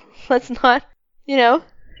each. Let's not, you know.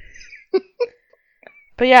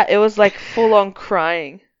 But yeah, it was like full on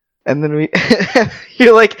crying. And then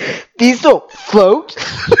you're like, these don't float.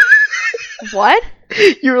 What?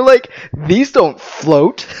 You were like, these don't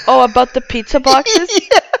float. Oh, about the pizza boxes?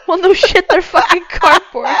 Yeah. Well, no shit, they're fucking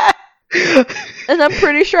cardboard. And I'm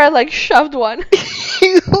pretty sure I like shoved one.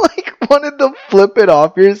 You like wanted to flip it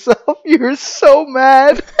off yourself. You were so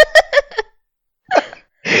mad.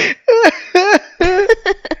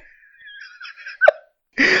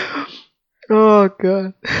 Oh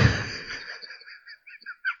god.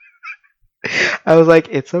 I was like,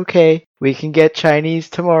 it's okay. We can get Chinese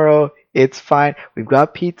tomorrow. It's fine. We've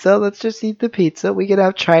got pizza. Let's just eat the pizza. We can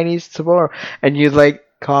have Chinese tomorrow. And you'd like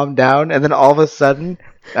calm down, and then all of a sudden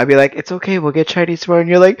I'd be like, it's okay, we'll get Chinese tomorrow. And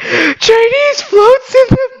you're like, Chinese floats in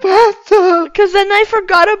the bathtub. Because then I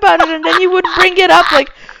forgot about it, and then you would bring it up.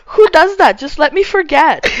 Like, who does that? Just let me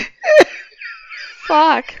forget.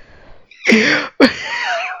 Fuck.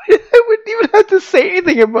 I wouldn't even have to say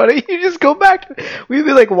anything about it. You just go back. We'd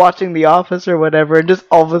be like watching The Office or whatever, and just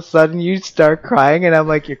all of a sudden you start crying, and I'm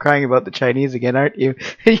like, you're crying about the Chinese again, aren't you?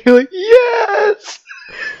 And you're like, yes!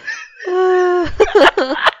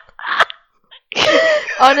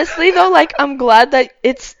 Honestly, though, like, I'm glad that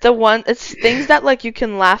it's things that, like, you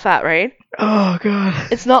can laugh at, right? Oh,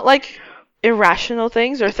 God. It's not, like, irrational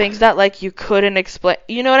things or things that, like, you couldn't explain.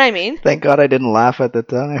 You know what I mean? Thank God I didn't laugh at the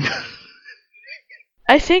time.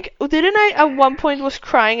 I think, didn't I at one point was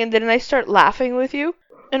crying and didn't I start laughing with you?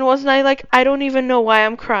 And wasn't I like, I don't even know why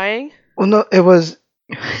I'm crying? Well, no, it was,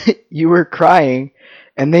 you were crying,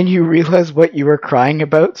 and then you realized what you were crying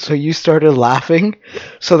about, so you started laughing,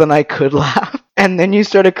 so then I could laugh. And then you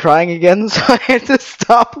started crying again, so I had to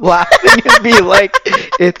stop laughing and be like,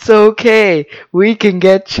 it's okay, we can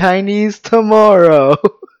get Chinese tomorrow.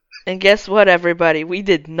 And guess what, everybody? We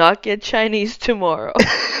did not get Chinese tomorrow.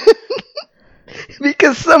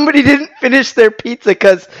 Because somebody didn't finish their pizza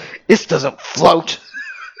because this doesn't float.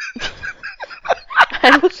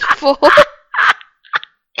 I was full.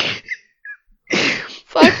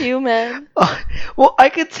 Fuck you, man. Well, I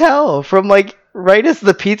could tell from like right as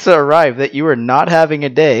the pizza arrived that you were not having a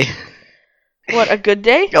day. What, a good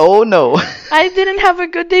day? Oh no. I didn't have a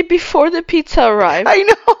good day before the pizza arrived. I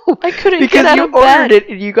know. I couldn't because get out you of bed. ordered it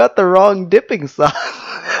and you got the wrong dipping sauce.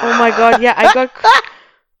 Oh my god, yeah, I got...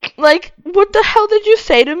 Like, what the hell did you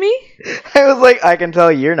say to me? I was like, I can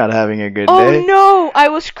tell you're not having a good day. Oh no, I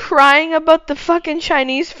was crying about the fucking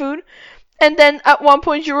Chinese food. And then at one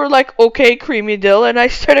point you were like, okay, creamy dill, and I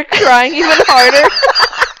started crying even harder.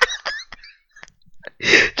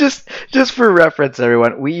 Just for reference,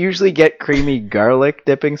 everyone, we usually get creamy garlic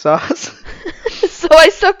dipping sauce. So I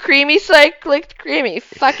saw creamy, so I clicked creamy.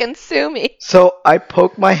 Fucking sue me. So I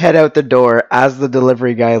poke my head out the door as the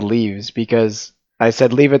delivery guy leaves because I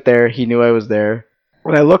said leave it there. He knew I was there.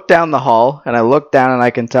 When I look down the hall, and I look down and I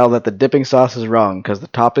can tell that the dipping sauce is wrong because the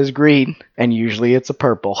top is green and usually it's a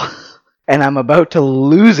purple. And I'm about to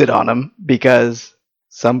lose it on him because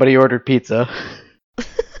somebody ordered pizza.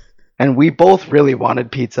 And we both really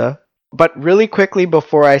wanted pizza. But really quickly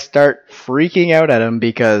before I start freaking out at him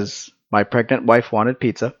because my pregnant wife wanted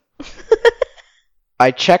pizza,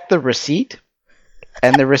 I check the receipt,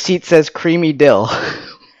 and the receipt says creamy dill.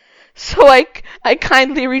 So I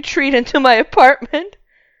kindly retreat into my apartment.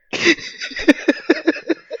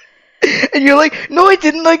 And you're like, no, I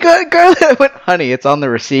didn't. I got garlic. I went, honey, it's on the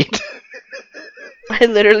receipt. I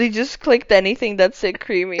literally just clicked anything that said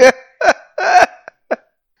creamy.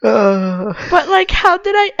 But like, how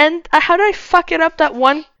did I fuck it up that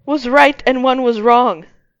one was right and one was wrong?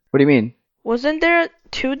 What do you mean? Wasn't there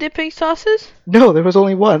 2 dipping sauces? No, there was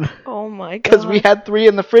only one. Oh my god. Because we had 3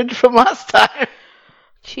 in the fridge from last time.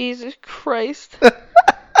 Jesus Christ.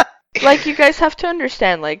 Like, you guys have to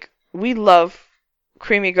understand, like, we love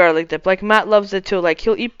creamy garlic dip. Like, Matt loves it too. Like,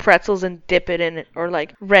 he'll eat pretzels and dip it in it, or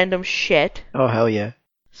like random shit. Oh, hell yeah.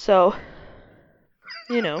 So,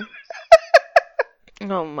 you know.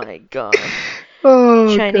 Oh my god.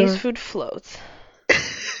 Oh, Chinese God. food floats.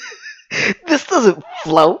 This doesn't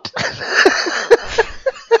float.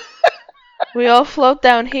 We all float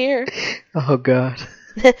down here. Oh, God.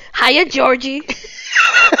 Hiya, Georgie.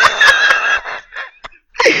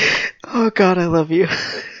 Oh, God, I love you.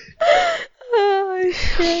 Oh,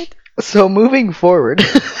 shit. So, moving forward.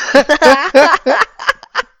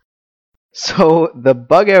 So, the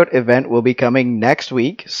Bug Out event will be coming next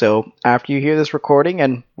week. So, after you hear this recording,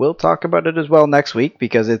 and we'll talk about it as well next week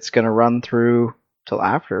because it's going to run through till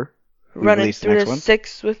after we Running release the through next the one.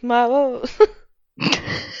 6 with my woes.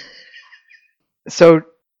 So,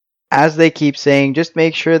 as they keep saying, just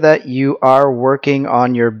make sure that you are working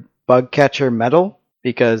on your bug catcher medal,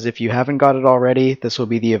 because if you haven't got it already, this will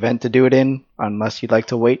be the event to do it in, unless you'd like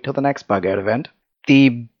to wait till the next Bug Out event.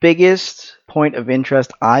 The biggest point of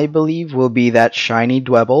interest, I believe, will be that shiny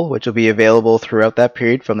Dwebble, which will be available throughout that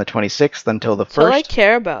period from the 26th until the That's all I 1st.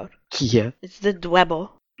 care about. Yeah. It's the Dwebble.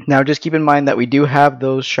 Now, just keep in mind that we do have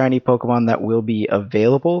those shiny Pokemon that will be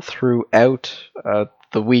available throughout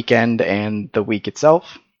the weekend and the week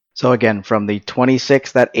itself. So again, from the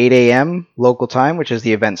 26th at 8 a.m. local time, which is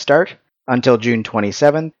the event start, until June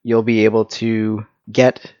 27th, you'll be able to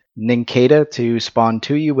get Nincada to spawn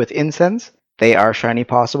to you with incense. They are shiny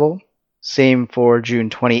possible. Same for June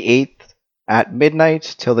 28th at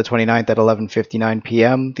midnight till the 29th at 11:59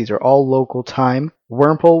 p.m. These are all local time.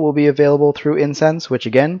 Wurmple will be available through incense, which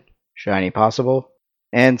again, shiny possible.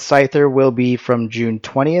 And Scyther will be from June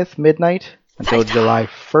 20th midnight until Scyther. July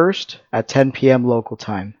 1st at 10 p.m. local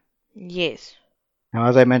time. Yes. Now,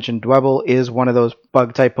 as I mentioned, Dwebble is one of those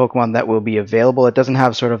bug-type Pokemon that will be available. It doesn't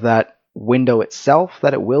have sort of that window itself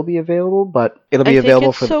that it will be available, but it'll be I think available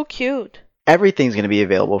it's for... so cute. Everything's going to be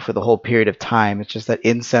available for the whole period of time. It's just that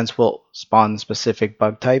Incense will spawn specific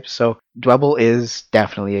bug types, so Dwebble is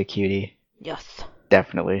definitely a cutie. Yes.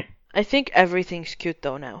 Definitely. I think everything's cute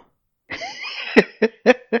though now.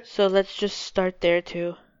 So let's just start there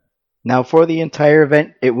too. Now, for the entire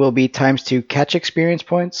event, it will be ×2 catch experience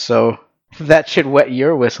points, so that should wet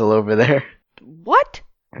your whistle over there. What?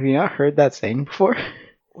 Have you not heard that saying before?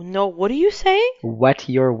 No, what are you saying? Wet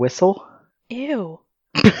your whistle? Ew.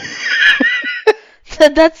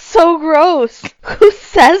 That's so gross. Who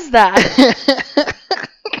says that?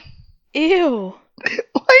 Ew.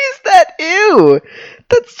 Why is that ew?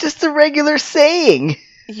 That's just a regular saying.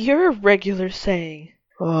 You're a regular saying.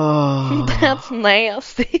 Oh. That's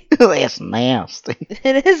nasty. That's nasty.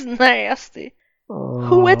 It is nasty. Oh.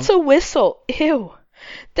 Who wets a whistle? Ew.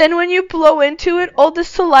 Then when you blow into it, all the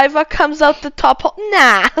saliva comes out the top hole.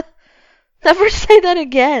 Nah. Never say that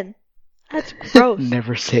again. That's gross.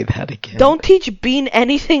 Never say that again. Don't teach Bean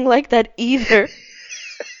anything like that either.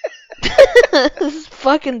 This is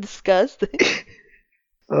fucking disgusting.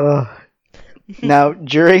 Now,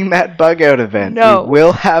 during that bug out event, No. we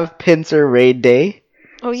will have Pinsir Raid Day.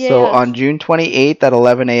 Oh yeah. So on June 28th at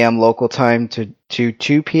 11 a.m. local time to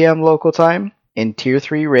 2 p.m. local time, in Tier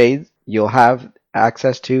 3 raids, you'll have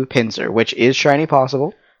access to Pinsir, which is shiny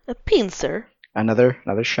possible. A pincer. Another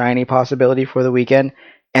shiny possibility for the weekend.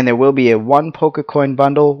 And there will be a 1 Pokecoin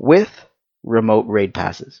bundle with remote raid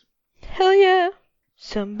passes. Hell yeah.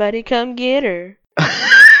 Somebody come get her.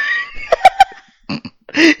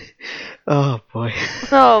 Oh boy.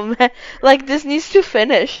 Oh man. Like this needs to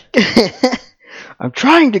finish. I'm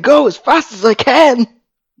trying to go as fast as I can.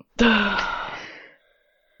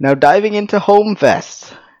 Now diving into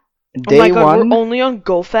Homefest. Day Oh my god, 1. we're only on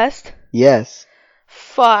GoFest? Yes.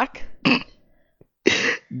 Fuck.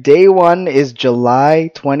 Day 1 is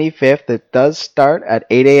July 25th. It does start at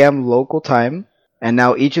 8 a.m. local time. And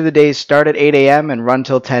now each of the days start at 8 a.m. and run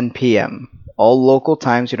till 10 p.m. All local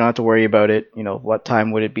times. You don't have to worry about it. You know, what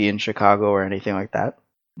time would it be in Chicago or anything like that.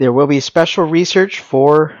 There will be special research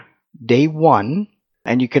for Day 1.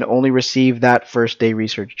 And you can only receive that first day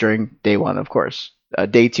research during Day 1, of course.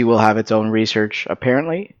 Day 2 will have its own research,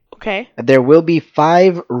 apparently. Okay. There will be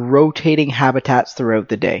 5 rotating habitats throughout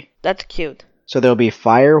the day. That's cute. So there'll be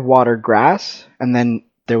fire, water, grass, and then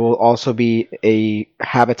there will also be a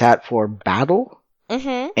habitat for battle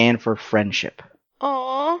and for friendship.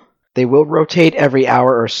 Aww. They will rotate every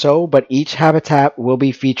hour or so, but each habitat will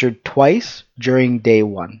be featured twice during Day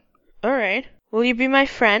 1. Alright. Will you be my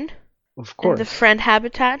friend? Of course. In the friend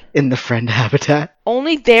habitat? In the friend habitat.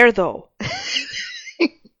 Only there though.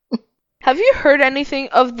 Have you heard anything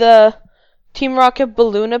of the Team Rocket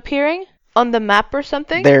balloon appearing on the map or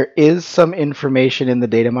something? There is some information in the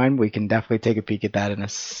data mine. We can definitely take a peek at that in a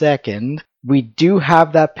second. We do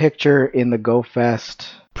have that picture in the GoFest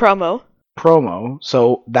promo,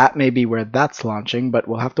 so that may be where that's launching, but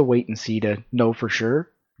we'll have to wait and see to know for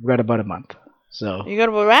sure. We've got about a month. So you got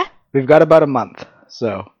about what? We've got about a month.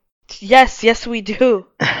 So yes, we do.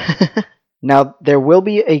 Now, there will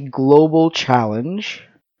be a global challenge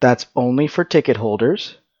that's only for ticket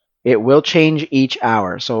holders. It will change each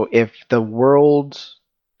hour. So if the world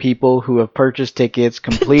people who have purchased tickets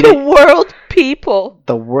completed the world people,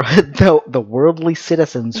 the worldly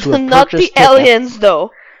citizens who have not purchased the aliens though.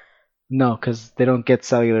 No, because they don't get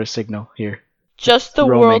cellular signal here. Just the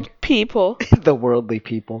roaming. World people. The worldly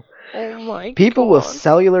people. Oh my People god. with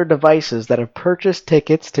cellular devices that have purchased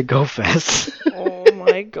tickets to GoFest. Oh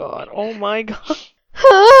my god. Oh my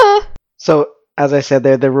god. So, as I said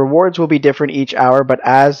there, the rewards will be different each hour, but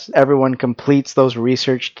as everyone completes those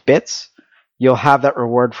researched bits, you'll have that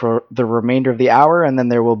reward for the remainder of the hour, and then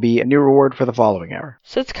there will be a new reward for the following hour.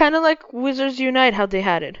 So it's kind of like Wizards Unite, how they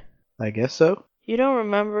had it. I guess so. You don't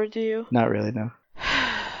remember, do you? Not really, no.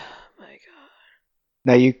 My God.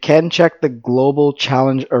 Now you can check the Global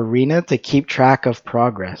Challenge Arena to keep track of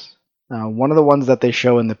progress. One of the ones that they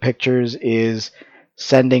show in the pictures is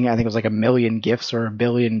sending, I think it was like 1 million gifts or 1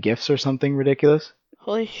 billion gifts or something ridiculous.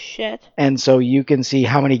 Holy shit. And so you can see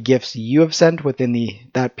how many gifts you have sent within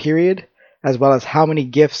that period, as well as how many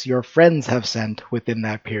gifts your friends have sent within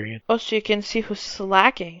that period. Oh, so you can see who's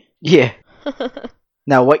slacking. Yeah.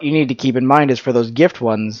 Now, what you need to keep in mind is for those gift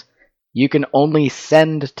ones, you can only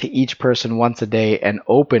send to each person once a day and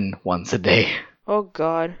open once a day. Oh,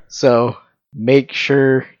 God. So make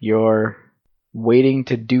sure you're waiting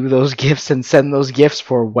to do those gifts and send those gifts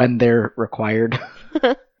for when they're required.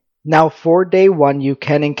 Now, for day 1, you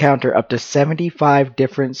can encounter up to 75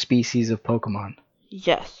 different species of Pokemon.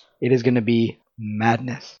 Yes. It is going to be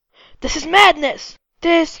madness. This is madness!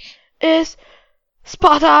 This is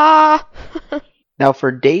Sparta! Now,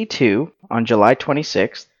 for day 2, on July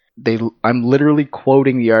 26th, I'm literally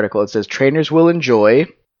quoting the article. It says, trainers will enjoy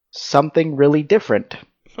something really different.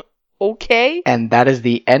 Okay. And that is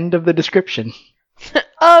the end of the description.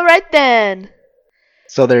 Alright then.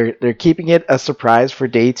 So they're keeping it a surprise for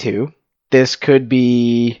day 2. This could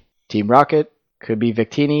be Team Rocket, could be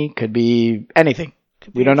Victini, could be anything.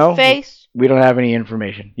 Could We be don't your know. face. We don't have any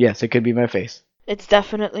information. Yes, it could be my face. It's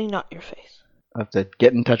definitely not your face. I'll have to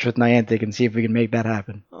get in touch with Niantic and see if we can make that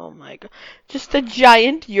happen. Oh my God. Just a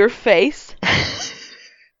giant your face.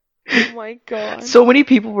 Oh my God. So many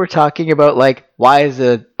people were talking about, like, why is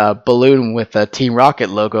a balloon with a Team Rocket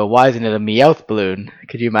logo, why isn't it a Meowth balloon?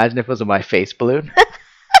 Could you imagine if it was a My Face balloon?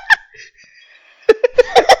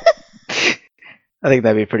 I think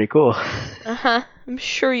that'd be pretty cool. Uh-huh. I'm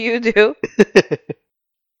sure you do.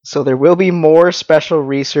 So there will be more special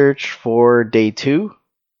research for day 2.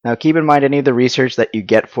 Now keep in mind any of the research that you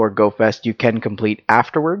get for GoFest you can complete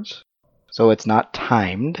afterwards. So it's not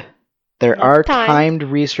timed. There Not are timed. timed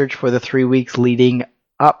research for the 3 weeks leading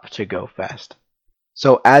up to GoFest.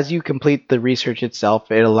 So as you complete the research itself,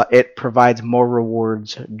 it provides more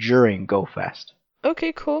rewards during GoFest.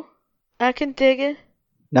 Okay, cool. I can dig it.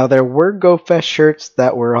 Now there were GoFest shirts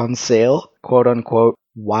that were on sale, quote unquote,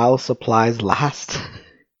 while supplies last.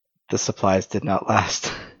 The supplies did not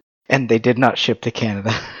last. And they did not ship to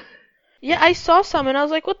Canada. Yeah, I saw some and I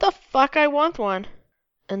was like, what the fuck, I want one.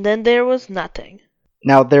 And then there was nothing.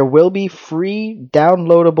 Now there will be free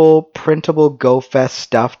downloadable printable GoFest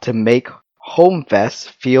stuff to make HomeFest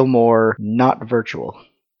feel more not virtual.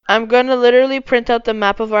 I'm gonna literally print out the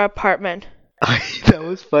map of our apartment. That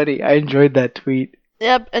was funny. I enjoyed that tweet.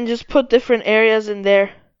 Yep, and just put different areas in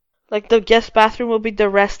there. Like the guest bathroom will be the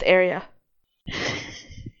rest area.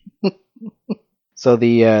 So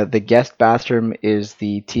the guest bathroom is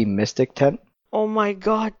the Team Mystic tent. Oh my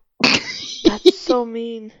God. That's so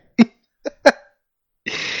mean.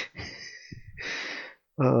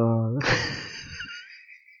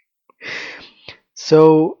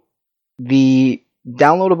 So the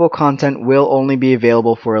downloadable content will only be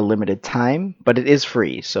available for a limited time, but it is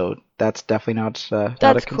free, so that's definitely not a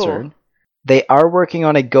That's concern. cool. They are working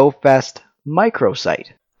on a GoFest microsite.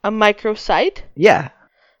 A microsite? Yeah,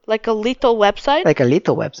 Like a little website? like a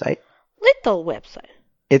little website. Little website.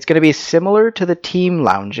 It's going to be similar to the team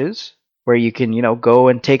lounges, where you can, go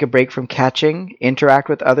and take a break from catching, interact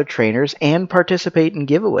with other trainers, and participate in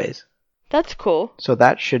giveaways. That's cool. So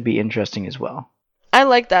that should be interesting as well. I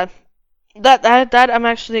like that. That I'm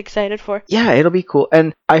actually excited for. Yeah, it'll be cool.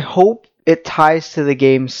 And I hope it ties to the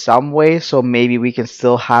game some way, so maybe we can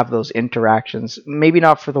still have those interactions. Maybe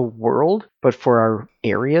not for the world, but for our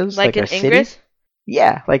areas, Like in our Ingress? cities.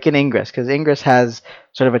 Yeah, like in Ingress, because Ingress has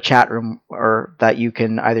sort of a chat room or that you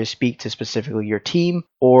can either speak to specifically your team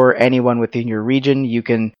or anyone within your region. You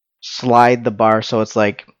can slide the bar so it's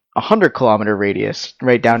like 100-kilometer radius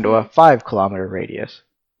right down to a 5-kilometer radius.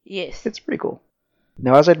 Yes. It's pretty cool.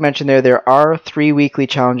 Now, as I'd mentioned there are 3 weekly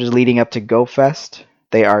challenges leading up to GoFest.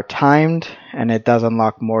 They are timed, and it does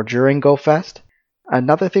unlock more during GoFest.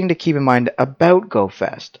 Another thing to keep in mind about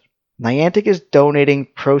GoFest, Niantic is donating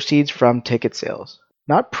proceeds from ticket sales.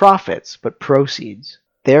 Not profits, but proceeds.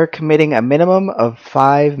 They're committing a minimum of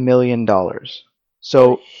 $5 million.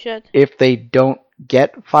 So, Oh, shit. if they don't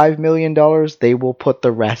get $5 million, they will put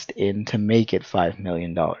the rest in to make it $5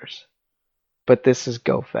 million. But this is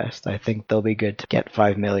GoFest. I think they'll be good to get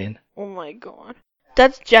 $5 million. Oh my God.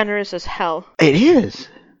 That's generous as hell. It is.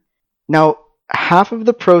 Now, half of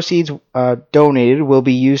the proceeds donated will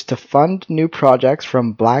be used to fund new projects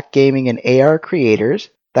from Black Gaming and AR creators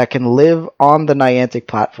that can live on the Niantic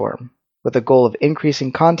platform, with a goal of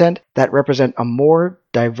increasing content that represent a more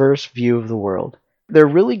diverse view of the world. They're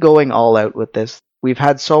really going all out with this. we've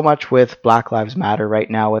had so much with Black Lives Matter right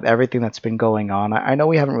now, with everything that's been going on. I know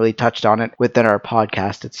we haven't really touched on it within our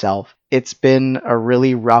podcast itself. It's been a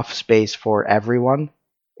really rough space for everyone,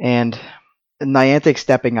 and Niantic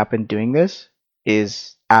stepping up and doing this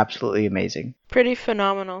is absolutely amazing. Pretty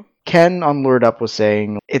phenomenal. Ken on Lured Up was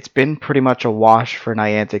saying it's been pretty much a wash for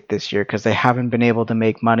Niantic this year because they haven't been able to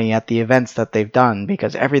make money at the events that they've done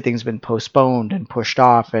because everything's been postponed and pushed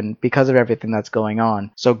off and because of everything that's going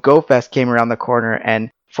on. So GoFest came around the corner,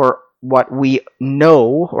 and for what we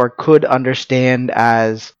know or could understand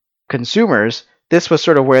as consumers, this was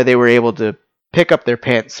sort of where they were able to pick up their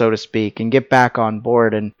pants, so to speak, and get back on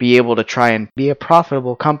board and be able to try and be a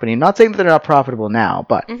profitable company. Not saying that they're not profitable now,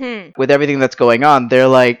 but with everything that's going on, they're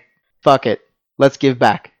like, fuck it, let's give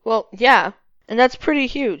back. Well, yeah, and that's pretty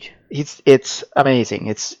huge. It's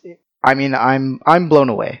amazing. I'm blown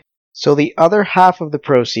away. So the other half of the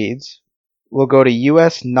proceeds will go to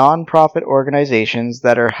U.S. non-profit organizations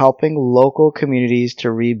that are helping local communities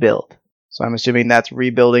to rebuild. So I'm assuming that's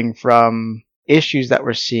rebuilding from issues that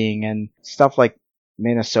we're seeing and stuff like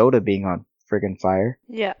Minnesota being on friggin' fire.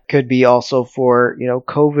 Yeah. Could be also for,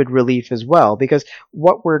 COVID relief as well, because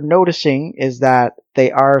what we're noticing is that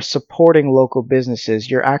they are supporting local businesses.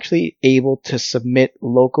 You're actually able to submit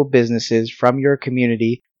local businesses from your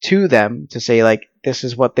community to them to say, like, this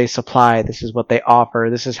is what they supply, this is what they offer,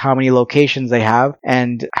 this is how many locations they have,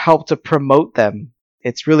 and help to promote them.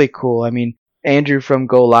 It's really cool. I mean, Andrew from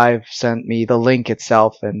Go Live sent me the link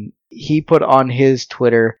itself, and he put on his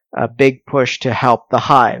Twitter a big push to help the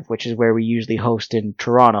Hive, which is where we usually host in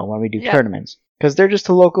Toronto when we do tournaments. Because they're just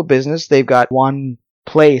a local business. They've got one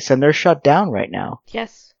place, and they're shut down right now.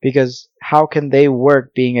 Yes. Because how can they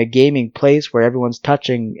work being a gaming place where everyone's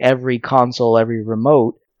touching every console, every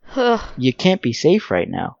remote? You can't be safe right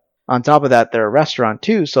now. On top of that, they're a restaurant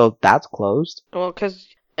too, so that's closed. Well, because,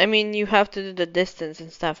 you have to do the distance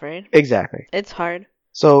and stuff, right? Exactly. It's hard.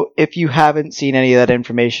 So if you haven't seen any of that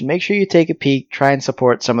information, make sure you take a peek, try and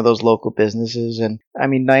support some of those local businesses. And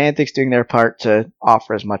Niantic's doing their part to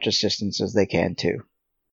offer as much assistance as they can too.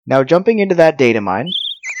 Now jumping into that data mine,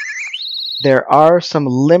 there are some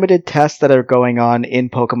limited tests that are going on in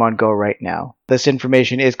Pokemon Go right now. This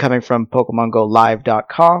information is coming from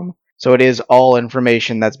PokemonGoLive.com, so it is all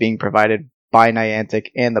information that's being provided by Niantic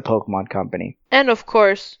and the Pokemon Company. And of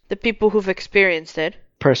course, the people who've experienced it.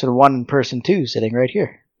 Person 1 and Person 2 sitting right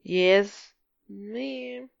here. Yes,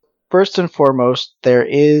 me. First and foremost, there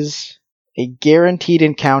is a guaranteed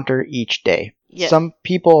encounter each day. Yes. Some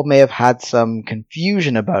people may have had some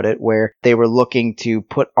confusion about it where they were looking to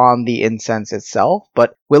put on the incense itself,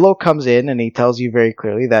 but Willow comes in and he tells you very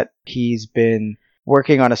clearly that he's been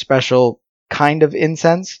working on a special kind of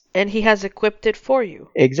incense. And he has equipped it for you.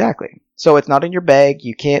 Exactly. So it's not in your bag,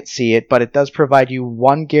 you can't see it, but it does provide you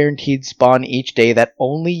one guaranteed spawn each day that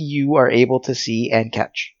only you are able to see and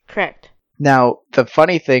catch. Correct. Now, the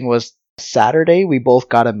funny thing was Saturday we both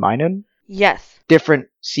got a Minun. Yes. Different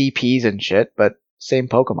CPs and shit, but same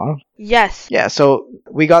Pokemon. Yes. Yeah, so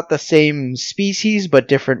we got the same species, but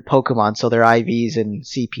different Pokemon, so their IVs and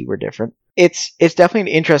CP were different. It's definitely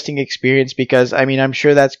an interesting experience because, I'm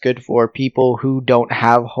sure that's good for people who don't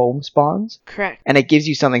have home spawns. Correct. And it gives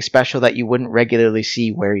you something special that you wouldn't regularly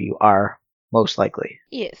see where you are, most likely.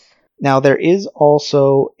 Yes. Now, there is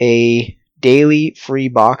also a daily free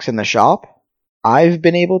box in the shop. I've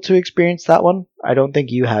been able to experience that one. I don't think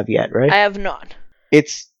you have yet, right? I have not.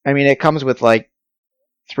 It comes with like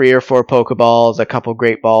 3 or 4 Pokeballs, a couple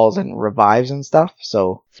Great Balls, and revives and stuff,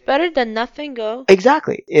 so... It's better than nothing, go.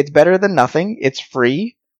 Exactly. It's better than nothing, it's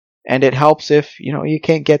free, and it helps if, you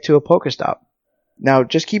can't get to a Pokestop. Now,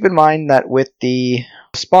 just keep in mind that with the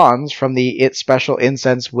spawns from the special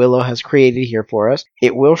incense Willow has created here for us,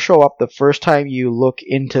 it will show up the first time you look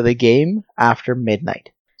into the game after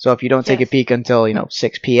midnight. So if you don't take a peek until,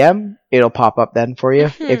 6 p.m., it'll pop up then for you.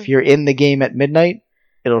 If you're in the game at midnight,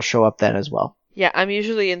 it'll show up then as well. Yeah, I'm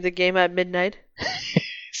usually in the game at midnight.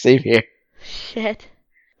 Same here. Shit.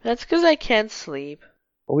 That's because I can't sleep.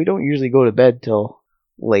 Well, we don't usually go to bed till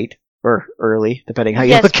late or early, depending how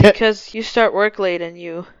you look at it. Yes, because you start work late and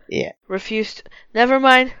you refuse to... Never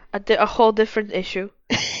mind, a whole different issue.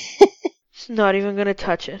 It's not even going to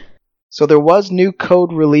touch it. So there was new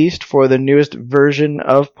code released for the newest version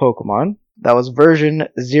of Pokemon. That was version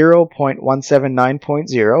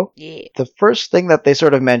 0.179.0. Yeah. The first thing that they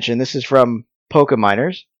sort of mentioned, this is from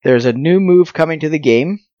Pokeminers, there's a new move coming to the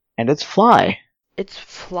game, and it's Fly. It's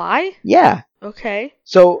Fly? Yeah. Okay.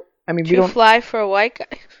 So, we don't... fly for a white guy?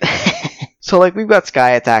 So, we've got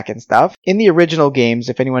Sky Attack and stuff. In the original games,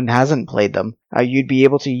 if anyone hasn't played them, you'd be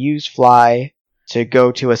able to use Fly to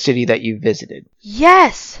go to a city that you visited.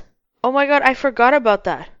 Yes! Oh my god, I forgot about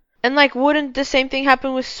that. And like, wouldn't the same thing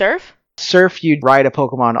happen with Surf? Surf, you'd ride a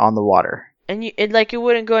Pokemon on the water. And it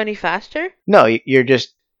wouldn't go any faster? No, you're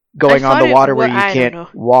just going on thought the water where you I don't can't know.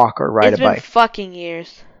 walk or ride It's a been bike. fucking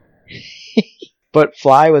years. But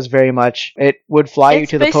Fly was very much, it would fly you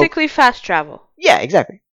It's to the basically fast travel. Yeah,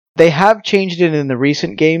 exactly. They have changed it in the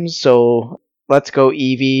recent games, so Let's Go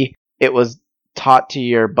Eevee, it was taught to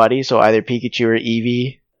your buddy, so either Pikachu or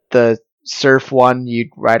Eevee. The Surf one, you'd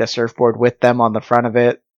ride a surfboard with them on the front of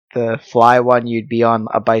it. The Fly one, you'd be on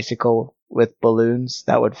a bicycle with balloons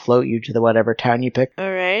that would float you to the whatever town you pick.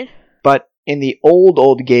 Alright. But in the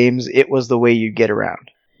old games, it was the way you'd get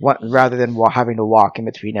around, rather than having to walk in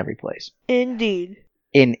between every place. Indeed.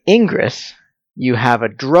 In Ingress, you have a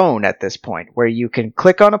drone at this point where you can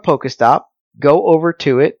click on a Pokestop, go over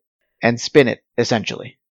to it, and spin it,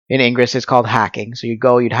 essentially. In Ingress, it's called hacking. So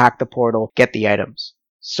you'd hack the portal, get the items.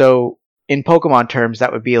 So in Pokemon terms,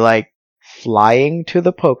 that would be like flying to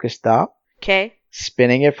the Pokestop, Okay.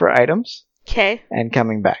 spinning it for items, Okay. and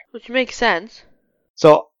coming back. Which makes sense.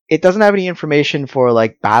 So it doesn't have any information for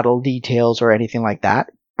like battle details or anything like that.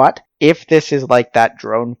 But if this is like that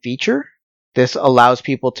drone feature, this allows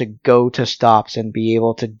people to go to stops and be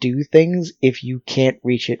able to do things if you can't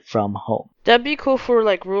reach it from home. That'd be cool for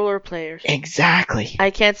like ruler players. Exactly.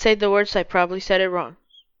 I can't say the words, I probably said it wrong.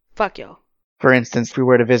 Fuck y'all. For instance, if we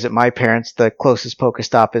were to visit my parents, the closest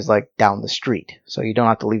Pokestop is like down the street. So you don't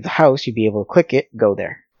have to leave the house, you'd be able to click it, go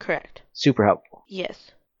there. Correct. Super helpful.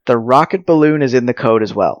 Yes. The rocket balloon is in the code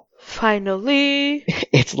as well. Finally.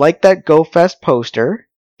 It's like that GoFest poster.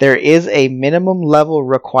 There is a minimum level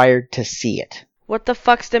required to see it. What the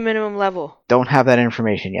fuck's the minimum level? Don't have that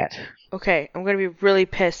information yet. Okay, I'm gonna be really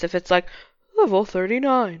pissed if it's like level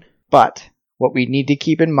 39. But what we need to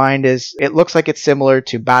keep in mind is it looks like it's similar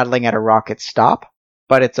to battling at a rocket stop,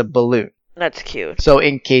 but it's a balloon. That's cute. So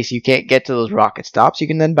in case you can't get to those rocket stops, you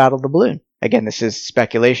can then battle the balloon. Again, this is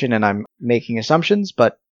speculation and I'm making assumptions,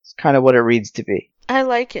 but it's kind of what it reads to be. I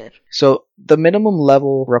like it. So the minimum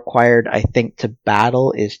level required, I think, to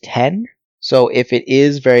battle is 10. So if it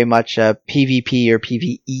is very much a PvP or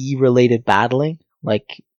PvE related battling,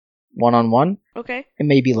 like one-on-one, Okay. it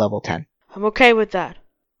may be level 10. I'm okay with that.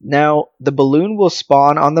 Now, the balloon will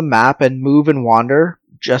spawn on the map and move and wander,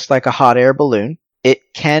 just like a hot air balloon.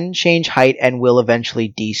 It can change height and will eventually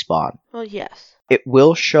despawn. Well, yes. It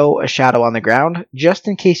will show a shadow on the ground, just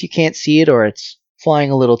in case you can't see it or it's flying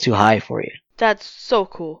a little too high for you. That's so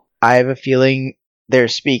cool. I have a feeling they're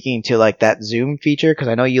speaking to like that zoom feature, because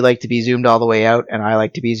I know you like to be zoomed all the way out, and I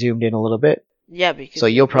like to be zoomed in a little bit. Yeah, because So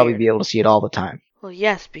you'll it's probably weird. be able to see it all the time. Well,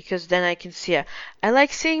 yes, because then I can see it. I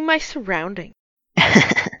like seeing my surroundings.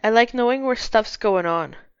 I like knowing where stuff's going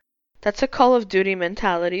on. That's a Call of Duty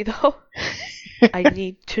mentality, though. I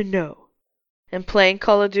need to know. And playing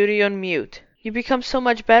Call of Duty on mute, you become so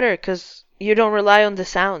much better because you don't rely on the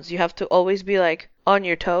sounds. You have to always be like on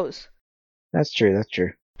your toes. That's true, that's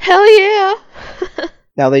true. Hell yeah!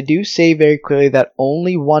 Now, they do say very clearly that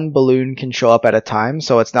only one balloon can show up at a time,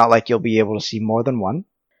 so it's not like you'll be able to see more than one.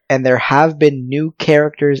 And there have been new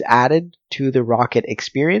characters added to the Rocket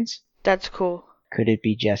experience. That's cool. Could it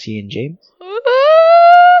be Jesse and James?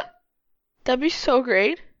 That'd be so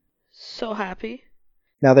great. So happy.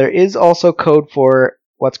 Now, there is also code for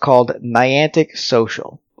what's called Niantic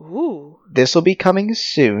Social. Ooh. This will be coming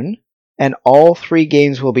soon, and all 3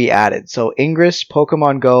 games will be added, so Ingress,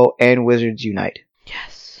 Pokemon Go, and Wizards Unite.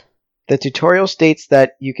 Yes. The tutorial states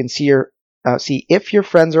that you can see if your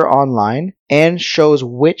friends are online and shows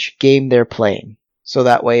which game they're playing. So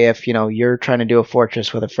that way, if you're trying to do a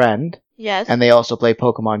fortress with a friend, Yes. and they also play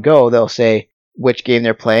Pokemon Go, they'll say which game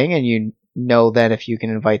they're playing, and you know then if you can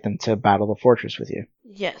invite them to battle the fortress with you.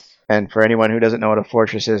 Yes. And for anyone who doesn't know what a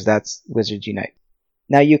fortress is, that's Wizards Unite.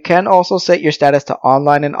 Now, you can also set your status to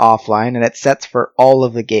online and offline, and it sets for all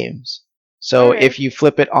of the games. So Alright. if you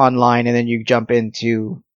flip it online and then you jump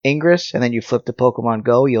into Ingress, and then you flip to Pokemon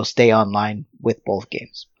Go, you'll stay online with both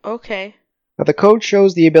games. Okay. Now, the code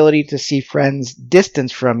shows the ability to see friends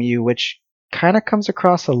distance from you, which kind of comes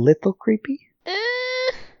across a little creepy.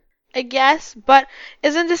 I guess, but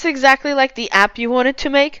isn't this exactly like the app you wanted to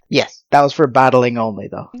make? Yes, that was for battling only,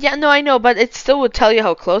 though. Yeah, no, I know, but it still would tell you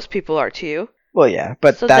how close people are to you. Well, yeah,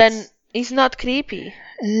 but So that's... then he's not creepy.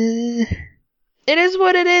 Eh, It is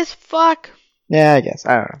what it is. Fuck. yeah, I guess.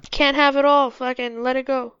 I don't know. Can't have it all. Fucking let it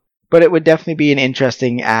go. But it would definitely be an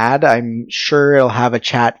interesting ad. I'm sure it'll have a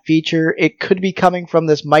chat feature. It could be coming from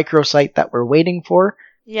this microsite that we're waiting for.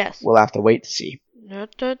 Yes. We'll have to wait to see.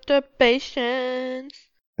 Not the patience.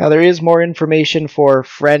 Now, there is more information for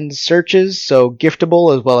friend searches, so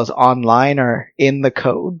giftable as well as online are in the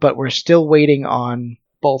code, but we're still waiting on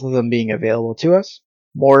both of them being available to us.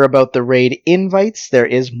 More about the raid invites. There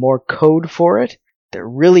is more code for it. They're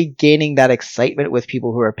really gaining that excitement with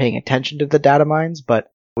people who are paying attention to the data mines,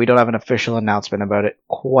 but we don't have an official announcement about it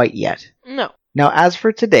quite yet. No. Now, as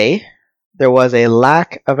for today, there was a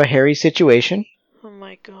lack of a hairy situation, Oh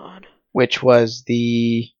my god. which was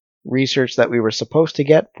the research that we were supposed to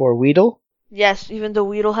get for Weedle. Yes, even though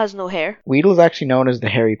Weedle has no hair. Weedle is actually known as the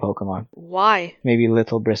hairy Pokemon. Why? Maybe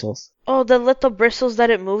little bristles. Oh, the little bristles that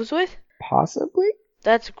it moves with? Possibly?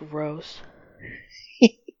 That's gross.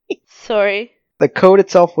 Sorry. The code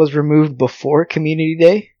itself was removed before Community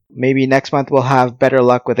Day. Maybe next month we'll have better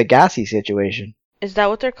luck with a gassy situation. Is that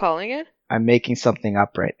what they're calling it? I'm making something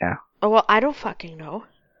up right now. Oh, well, I don't fucking know.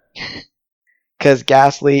 Because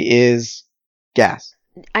Ghastly is gas.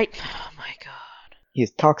 Oh my god. He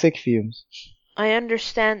has toxic fumes. I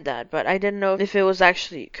understand that, but I didn't know if it was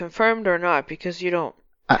actually confirmed or not because you don't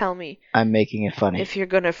tell me I'm making it funny. if you're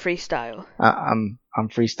gonna freestyle. I'm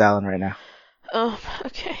freestyling right now. Oh,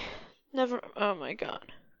 okay. Never. Oh my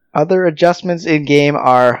god. Other adjustments in game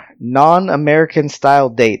are non-American style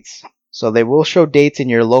dates. So they will show dates in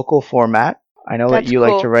your local format. I know That's that you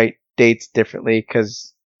cool. like to write dates differently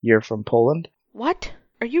because you're from Poland. What?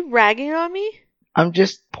 Are you ragging on me? I'm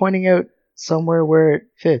just pointing out somewhere where it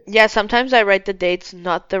fits. Yeah, sometimes I write the dates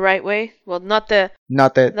not the right way. Well, not the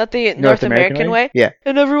Not the North American way. Yeah.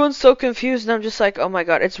 And everyone's so confused, and I'm just like, oh my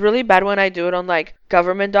god, it's really bad when I do it on like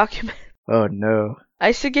government documents. Oh no. I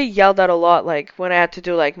used to get yelled at a lot, like when I had to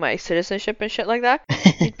do like my citizenship and shit like that.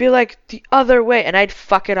 It'd be like the other way, and I'd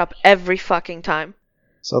fuck it up every fucking time.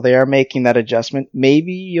 So they are making that adjustment.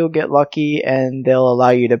 Maybe you'll get lucky and they'll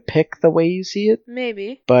allow you to pick the way you see it.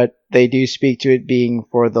 Maybe. But they do speak to it being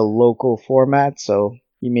for the local format, so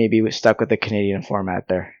you may be stuck with the Canadian format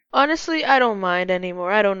there. Honestly, I don't mind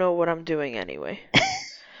anymore. I don't know what I'm doing anyway.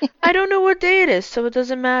 I don't know what day it is, so it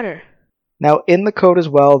doesn't matter. Now, in the code as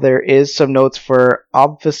well, there is some notes for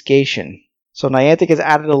obfuscation. So Niantic has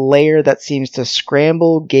added a layer that seems to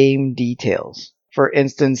scramble game details. For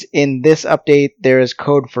instance, in this update, there is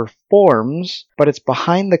code for forms, but it's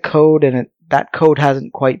behind the code and that code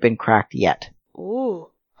hasn't quite been cracked yet. Ooh.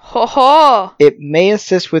 Ho ho! It may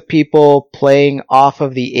assist with people playing off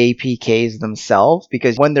of the APKs themselves,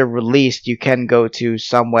 because when they're released, you can go to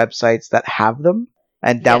some websites that have them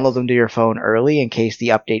and download them to your phone early in case the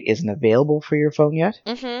update isn't available for your phone yet.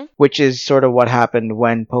 Mm-hmm. Which is sort of what happened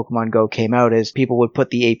when Pokemon Go came out, is people would put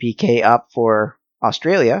the APK up for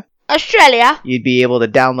Australia. Australia! You'd be able to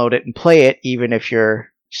download it and play it even if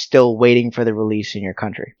you're still waiting for the release in your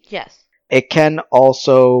country. Yes. It can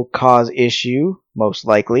also cause issue, most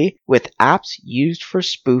likely, with apps used for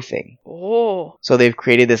spoofing. Oh. So they've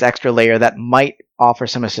created this extra layer that might offer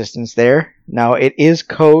some assistance there. Now, it is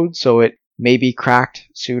code, so it may be cracked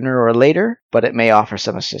sooner or later, but it may offer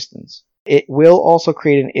some assistance. It will also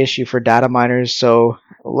create an issue for data miners, so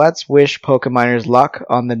let's wish Pokeminers luck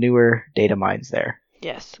on the newer data mines there.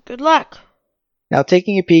 Yes. Good luck. Now,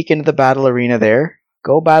 taking a peek into the battle arena there,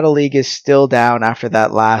 Go Battle League is still down after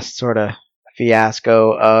that last sort of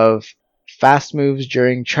fiasco of fast moves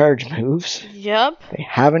during charge moves. Yep. They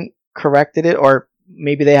haven't corrected it, or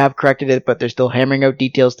maybe they have corrected it, but they're still hammering out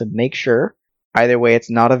details to make sure. Either way, it's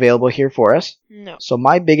not available here for us. No. So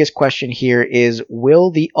my biggest question here is, will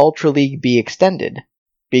the Ultra League be extended?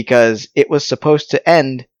 Because it was supposed to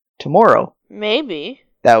end tomorrow. Maybe.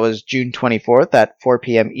 That was June 24th at 4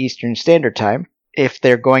 p.m. Eastern Standard Time. If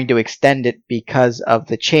they're going to extend it because of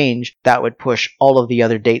the change, that would push all of the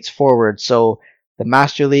other dates forward. So the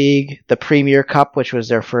Master League, the Premier Cup, which was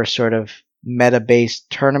their first sort of meta-based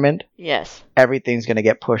tournament, Yes. everything's going to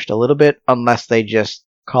get pushed a little bit unless they just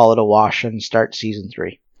call it a wash and start Season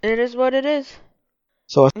 3. It is what it is.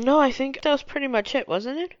 So No, I think that was pretty much it,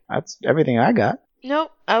 wasn't it? that's everything I got.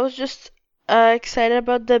 No, I was just excited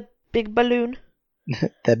about the big balloon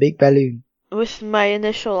The big balloon. with my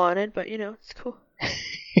initial on it, but you know, it's cool.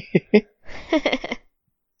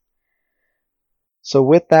 So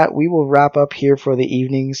with that, we will wrap up here for the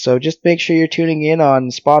evening. So just make sure you're tuning in on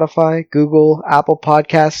Spotify, Google, Apple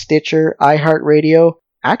Podcasts, Stitcher, iHeartRadio.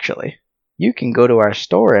 Actually, you can go to our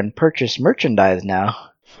store and purchase merchandise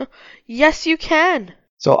now. Yes, you can.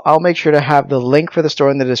 So I'll make sure to have the link for the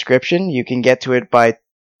store in the description. You can get to it by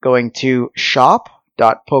going to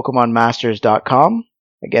shop.pokemonmasters.com.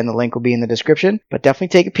 Again, the link will be in the description, but definitely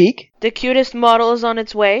take a peek. The cutest model is on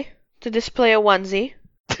its way to display a onesie,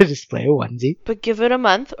 To display a onesie. but give it a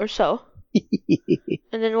month or so,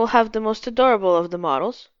 and then we'll have the most adorable of the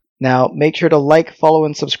models. Now, make sure to like, follow,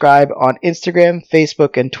 and subscribe on Instagram,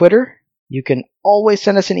 Facebook, and Twitter. You can always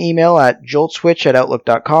send us an email at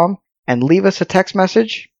joltswitch@outlook.com and leave us a text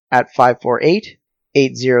message at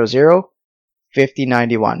 800-5091.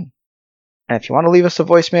 And if you want to leave us a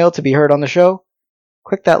voicemail to be heard on the show,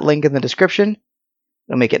 click that link in the description.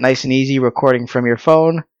 It'll make it nice and easy recording from your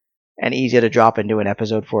phone and easy to drop into an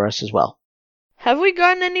episode for us as well. Have we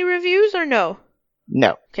gotten any reviews or no?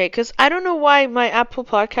 No. Okay, because I don't know why my Apple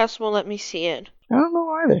Podcast won't let me see it. I don't know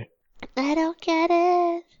either. I don't get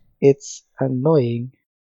it. It's annoying.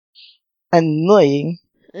 Annoying.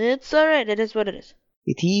 It's alright, it is what it is.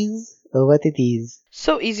 It is what it is.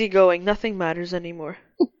 So easygoing, nothing matters anymore.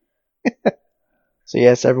 So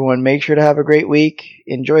yes, everyone, make sure to have a great week.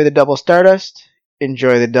 Enjoy the double Stardust.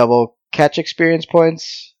 Enjoy the double catch experience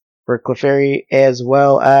points for Clefairy as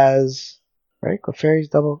well as... Right? Clefairy's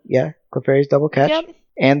double... Yeah, Clefairy's double catch. Yep.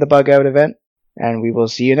 And the bug out event. And we will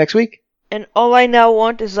see you next week. And all I now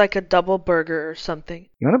want is like a double burger or something.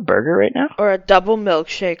 You want a burger right now? Or a double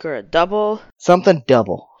milkshake or a double... Something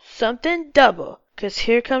double. Something double. Because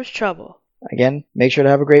here comes trouble. Again, make sure to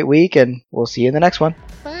have a great week and we'll see you in the next one.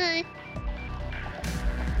 Bye.